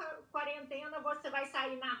acabar a quarentena você vai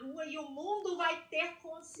sair na rua e o mundo vai ter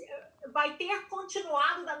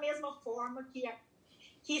continuado da mesma forma que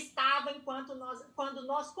estava quando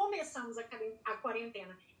nós começamos a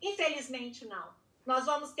quarentena. Infelizmente, não. Nós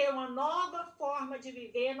vamos ter uma nova forma de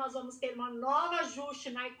viver, nós vamos ter um novo ajuste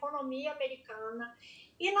na economia americana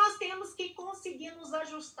e nós temos que conseguir nos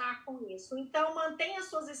ajustar com isso. Então, mantenha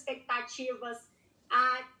suas expectativas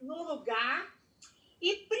no lugar.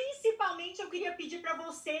 E, principalmente, eu queria pedir para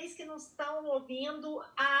vocês que nos estão ouvindo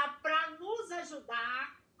para nos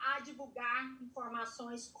ajudar a divulgar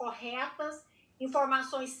informações corretas,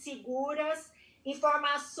 informações seguras,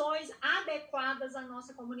 informações adequadas à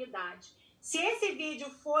nossa comunidade. Se esse vídeo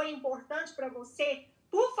foi importante para você,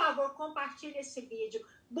 por favor, compartilhe esse vídeo.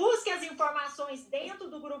 Busque as informações dentro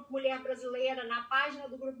do Grupo Mulher Brasileira, na página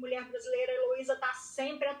do Grupo Mulher Brasileira. A Heloísa está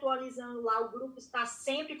sempre atualizando lá, o grupo está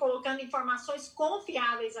sempre colocando informações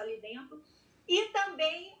confiáveis ali dentro. E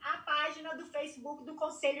também a página do Facebook do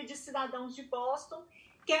Conselho de Cidadãos de Boston,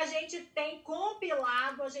 que a gente tem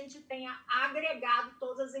compilado, a gente tem agregado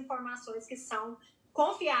todas as informações que são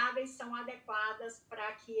confiáveis, são adequadas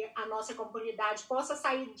para que a nossa comunidade possa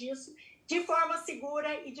sair disso de forma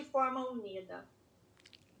segura e de forma unida.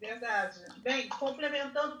 Verdade. Bem,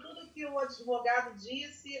 complementando tudo que o advogado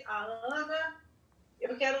disse, a Ana,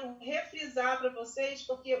 eu quero refrisar para vocês,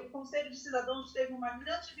 porque o Conselho de Cidadãos teve uma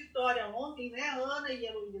grande vitória ontem, né, Ana e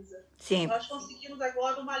Heloísa? Sim. Nós conseguimos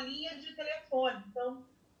agora uma linha de telefone, então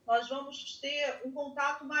nós vamos ter um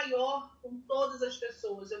contato maior com todas as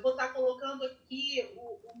pessoas. Eu vou estar colocando aqui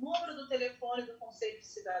o número do telefone do Conselho de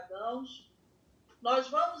Cidadãos. Nós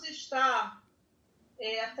vamos estar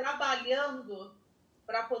trabalhando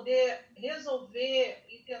para poder resolver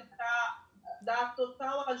e tentar dar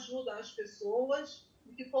total ajuda às pessoas,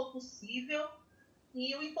 o que for possível.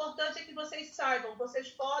 E o importante é que vocês saibam, vocês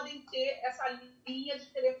podem ter essa linha de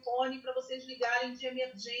telefone para vocês ligarem de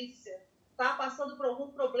emergência. Está passando por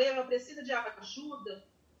algum problema, precisa de ajuda,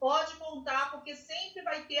 pode contar, porque sempre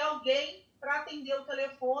vai ter alguém para atender o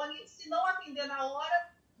telefone. Se não atender na hora,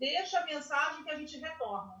 deixa a mensagem que a gente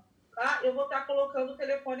retorna. Tá? Eu vou estar colocando o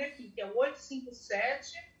telefone aqui, que é o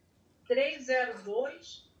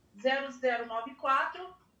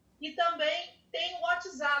 857-302-0094. E também tem o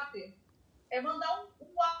WhatsApp. É mandar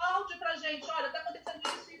um áudio para a gente. Olha, está acontecendo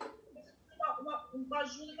isso, uma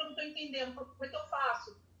ajuda que eu não estou entendendo. Como é que eu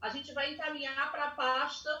faço? A gente vai encaminhar para a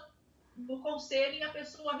pasta do conselho e a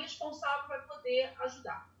pessoa responsável vai poder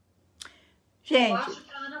ajudar. Gente, eu acho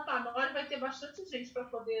que a Ana Panori vai ter bastante gente para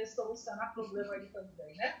poder solucionar o problema aí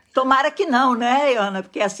também, né? Tomara que não, né, Ana?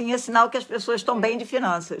 Porque assim é sinal que as pessoas estão bem de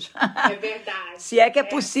finanças. É verdade. Se é que é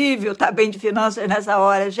possível estar bem de finanças nessa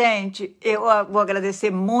hora. Gente, eu vou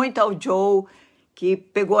agradecer muito ao Joe, que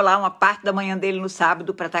pegou lá uma parte da manhã dele no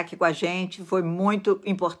sábado para estar aqui com a gente. Foi muito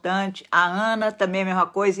importante. A Ana também a mesma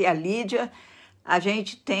coisa e a Lídia. A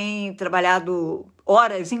gente tem trabalhado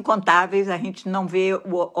horas incontáveis, a gente não vê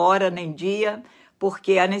hora nem dia,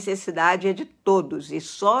 porque a necessidade é de todos e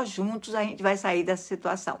só juntos a gente vai sair dessa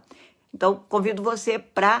situação. Então, convido você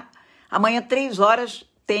para amanhã, 3 horas,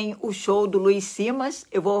 tem o show do Luiz Simas.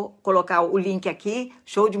 Eu vou colocar o link aqui,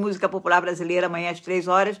 show de música popular brasileira, amanhã às 3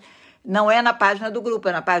 horas. Não é na página do grupo,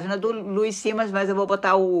 é na página do Luiz Simas, mas eu vou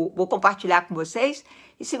vou compartilhar com vocês.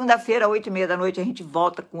 E segunda-feira, 8h30 da noite, a gente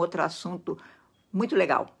volta com outro assunto muito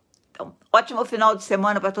legal. Então, ótimo final de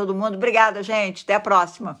semana para todo mundo. Obrigada, gente. Até a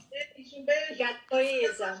próxima. Um beijo. Obrigada,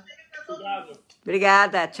 Luísa.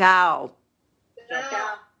 Obrigada. Tchau.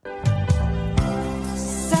 Tchau.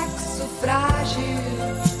 Sexo frágil,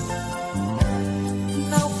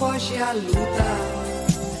 não foge à luta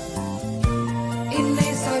e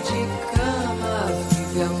nem só de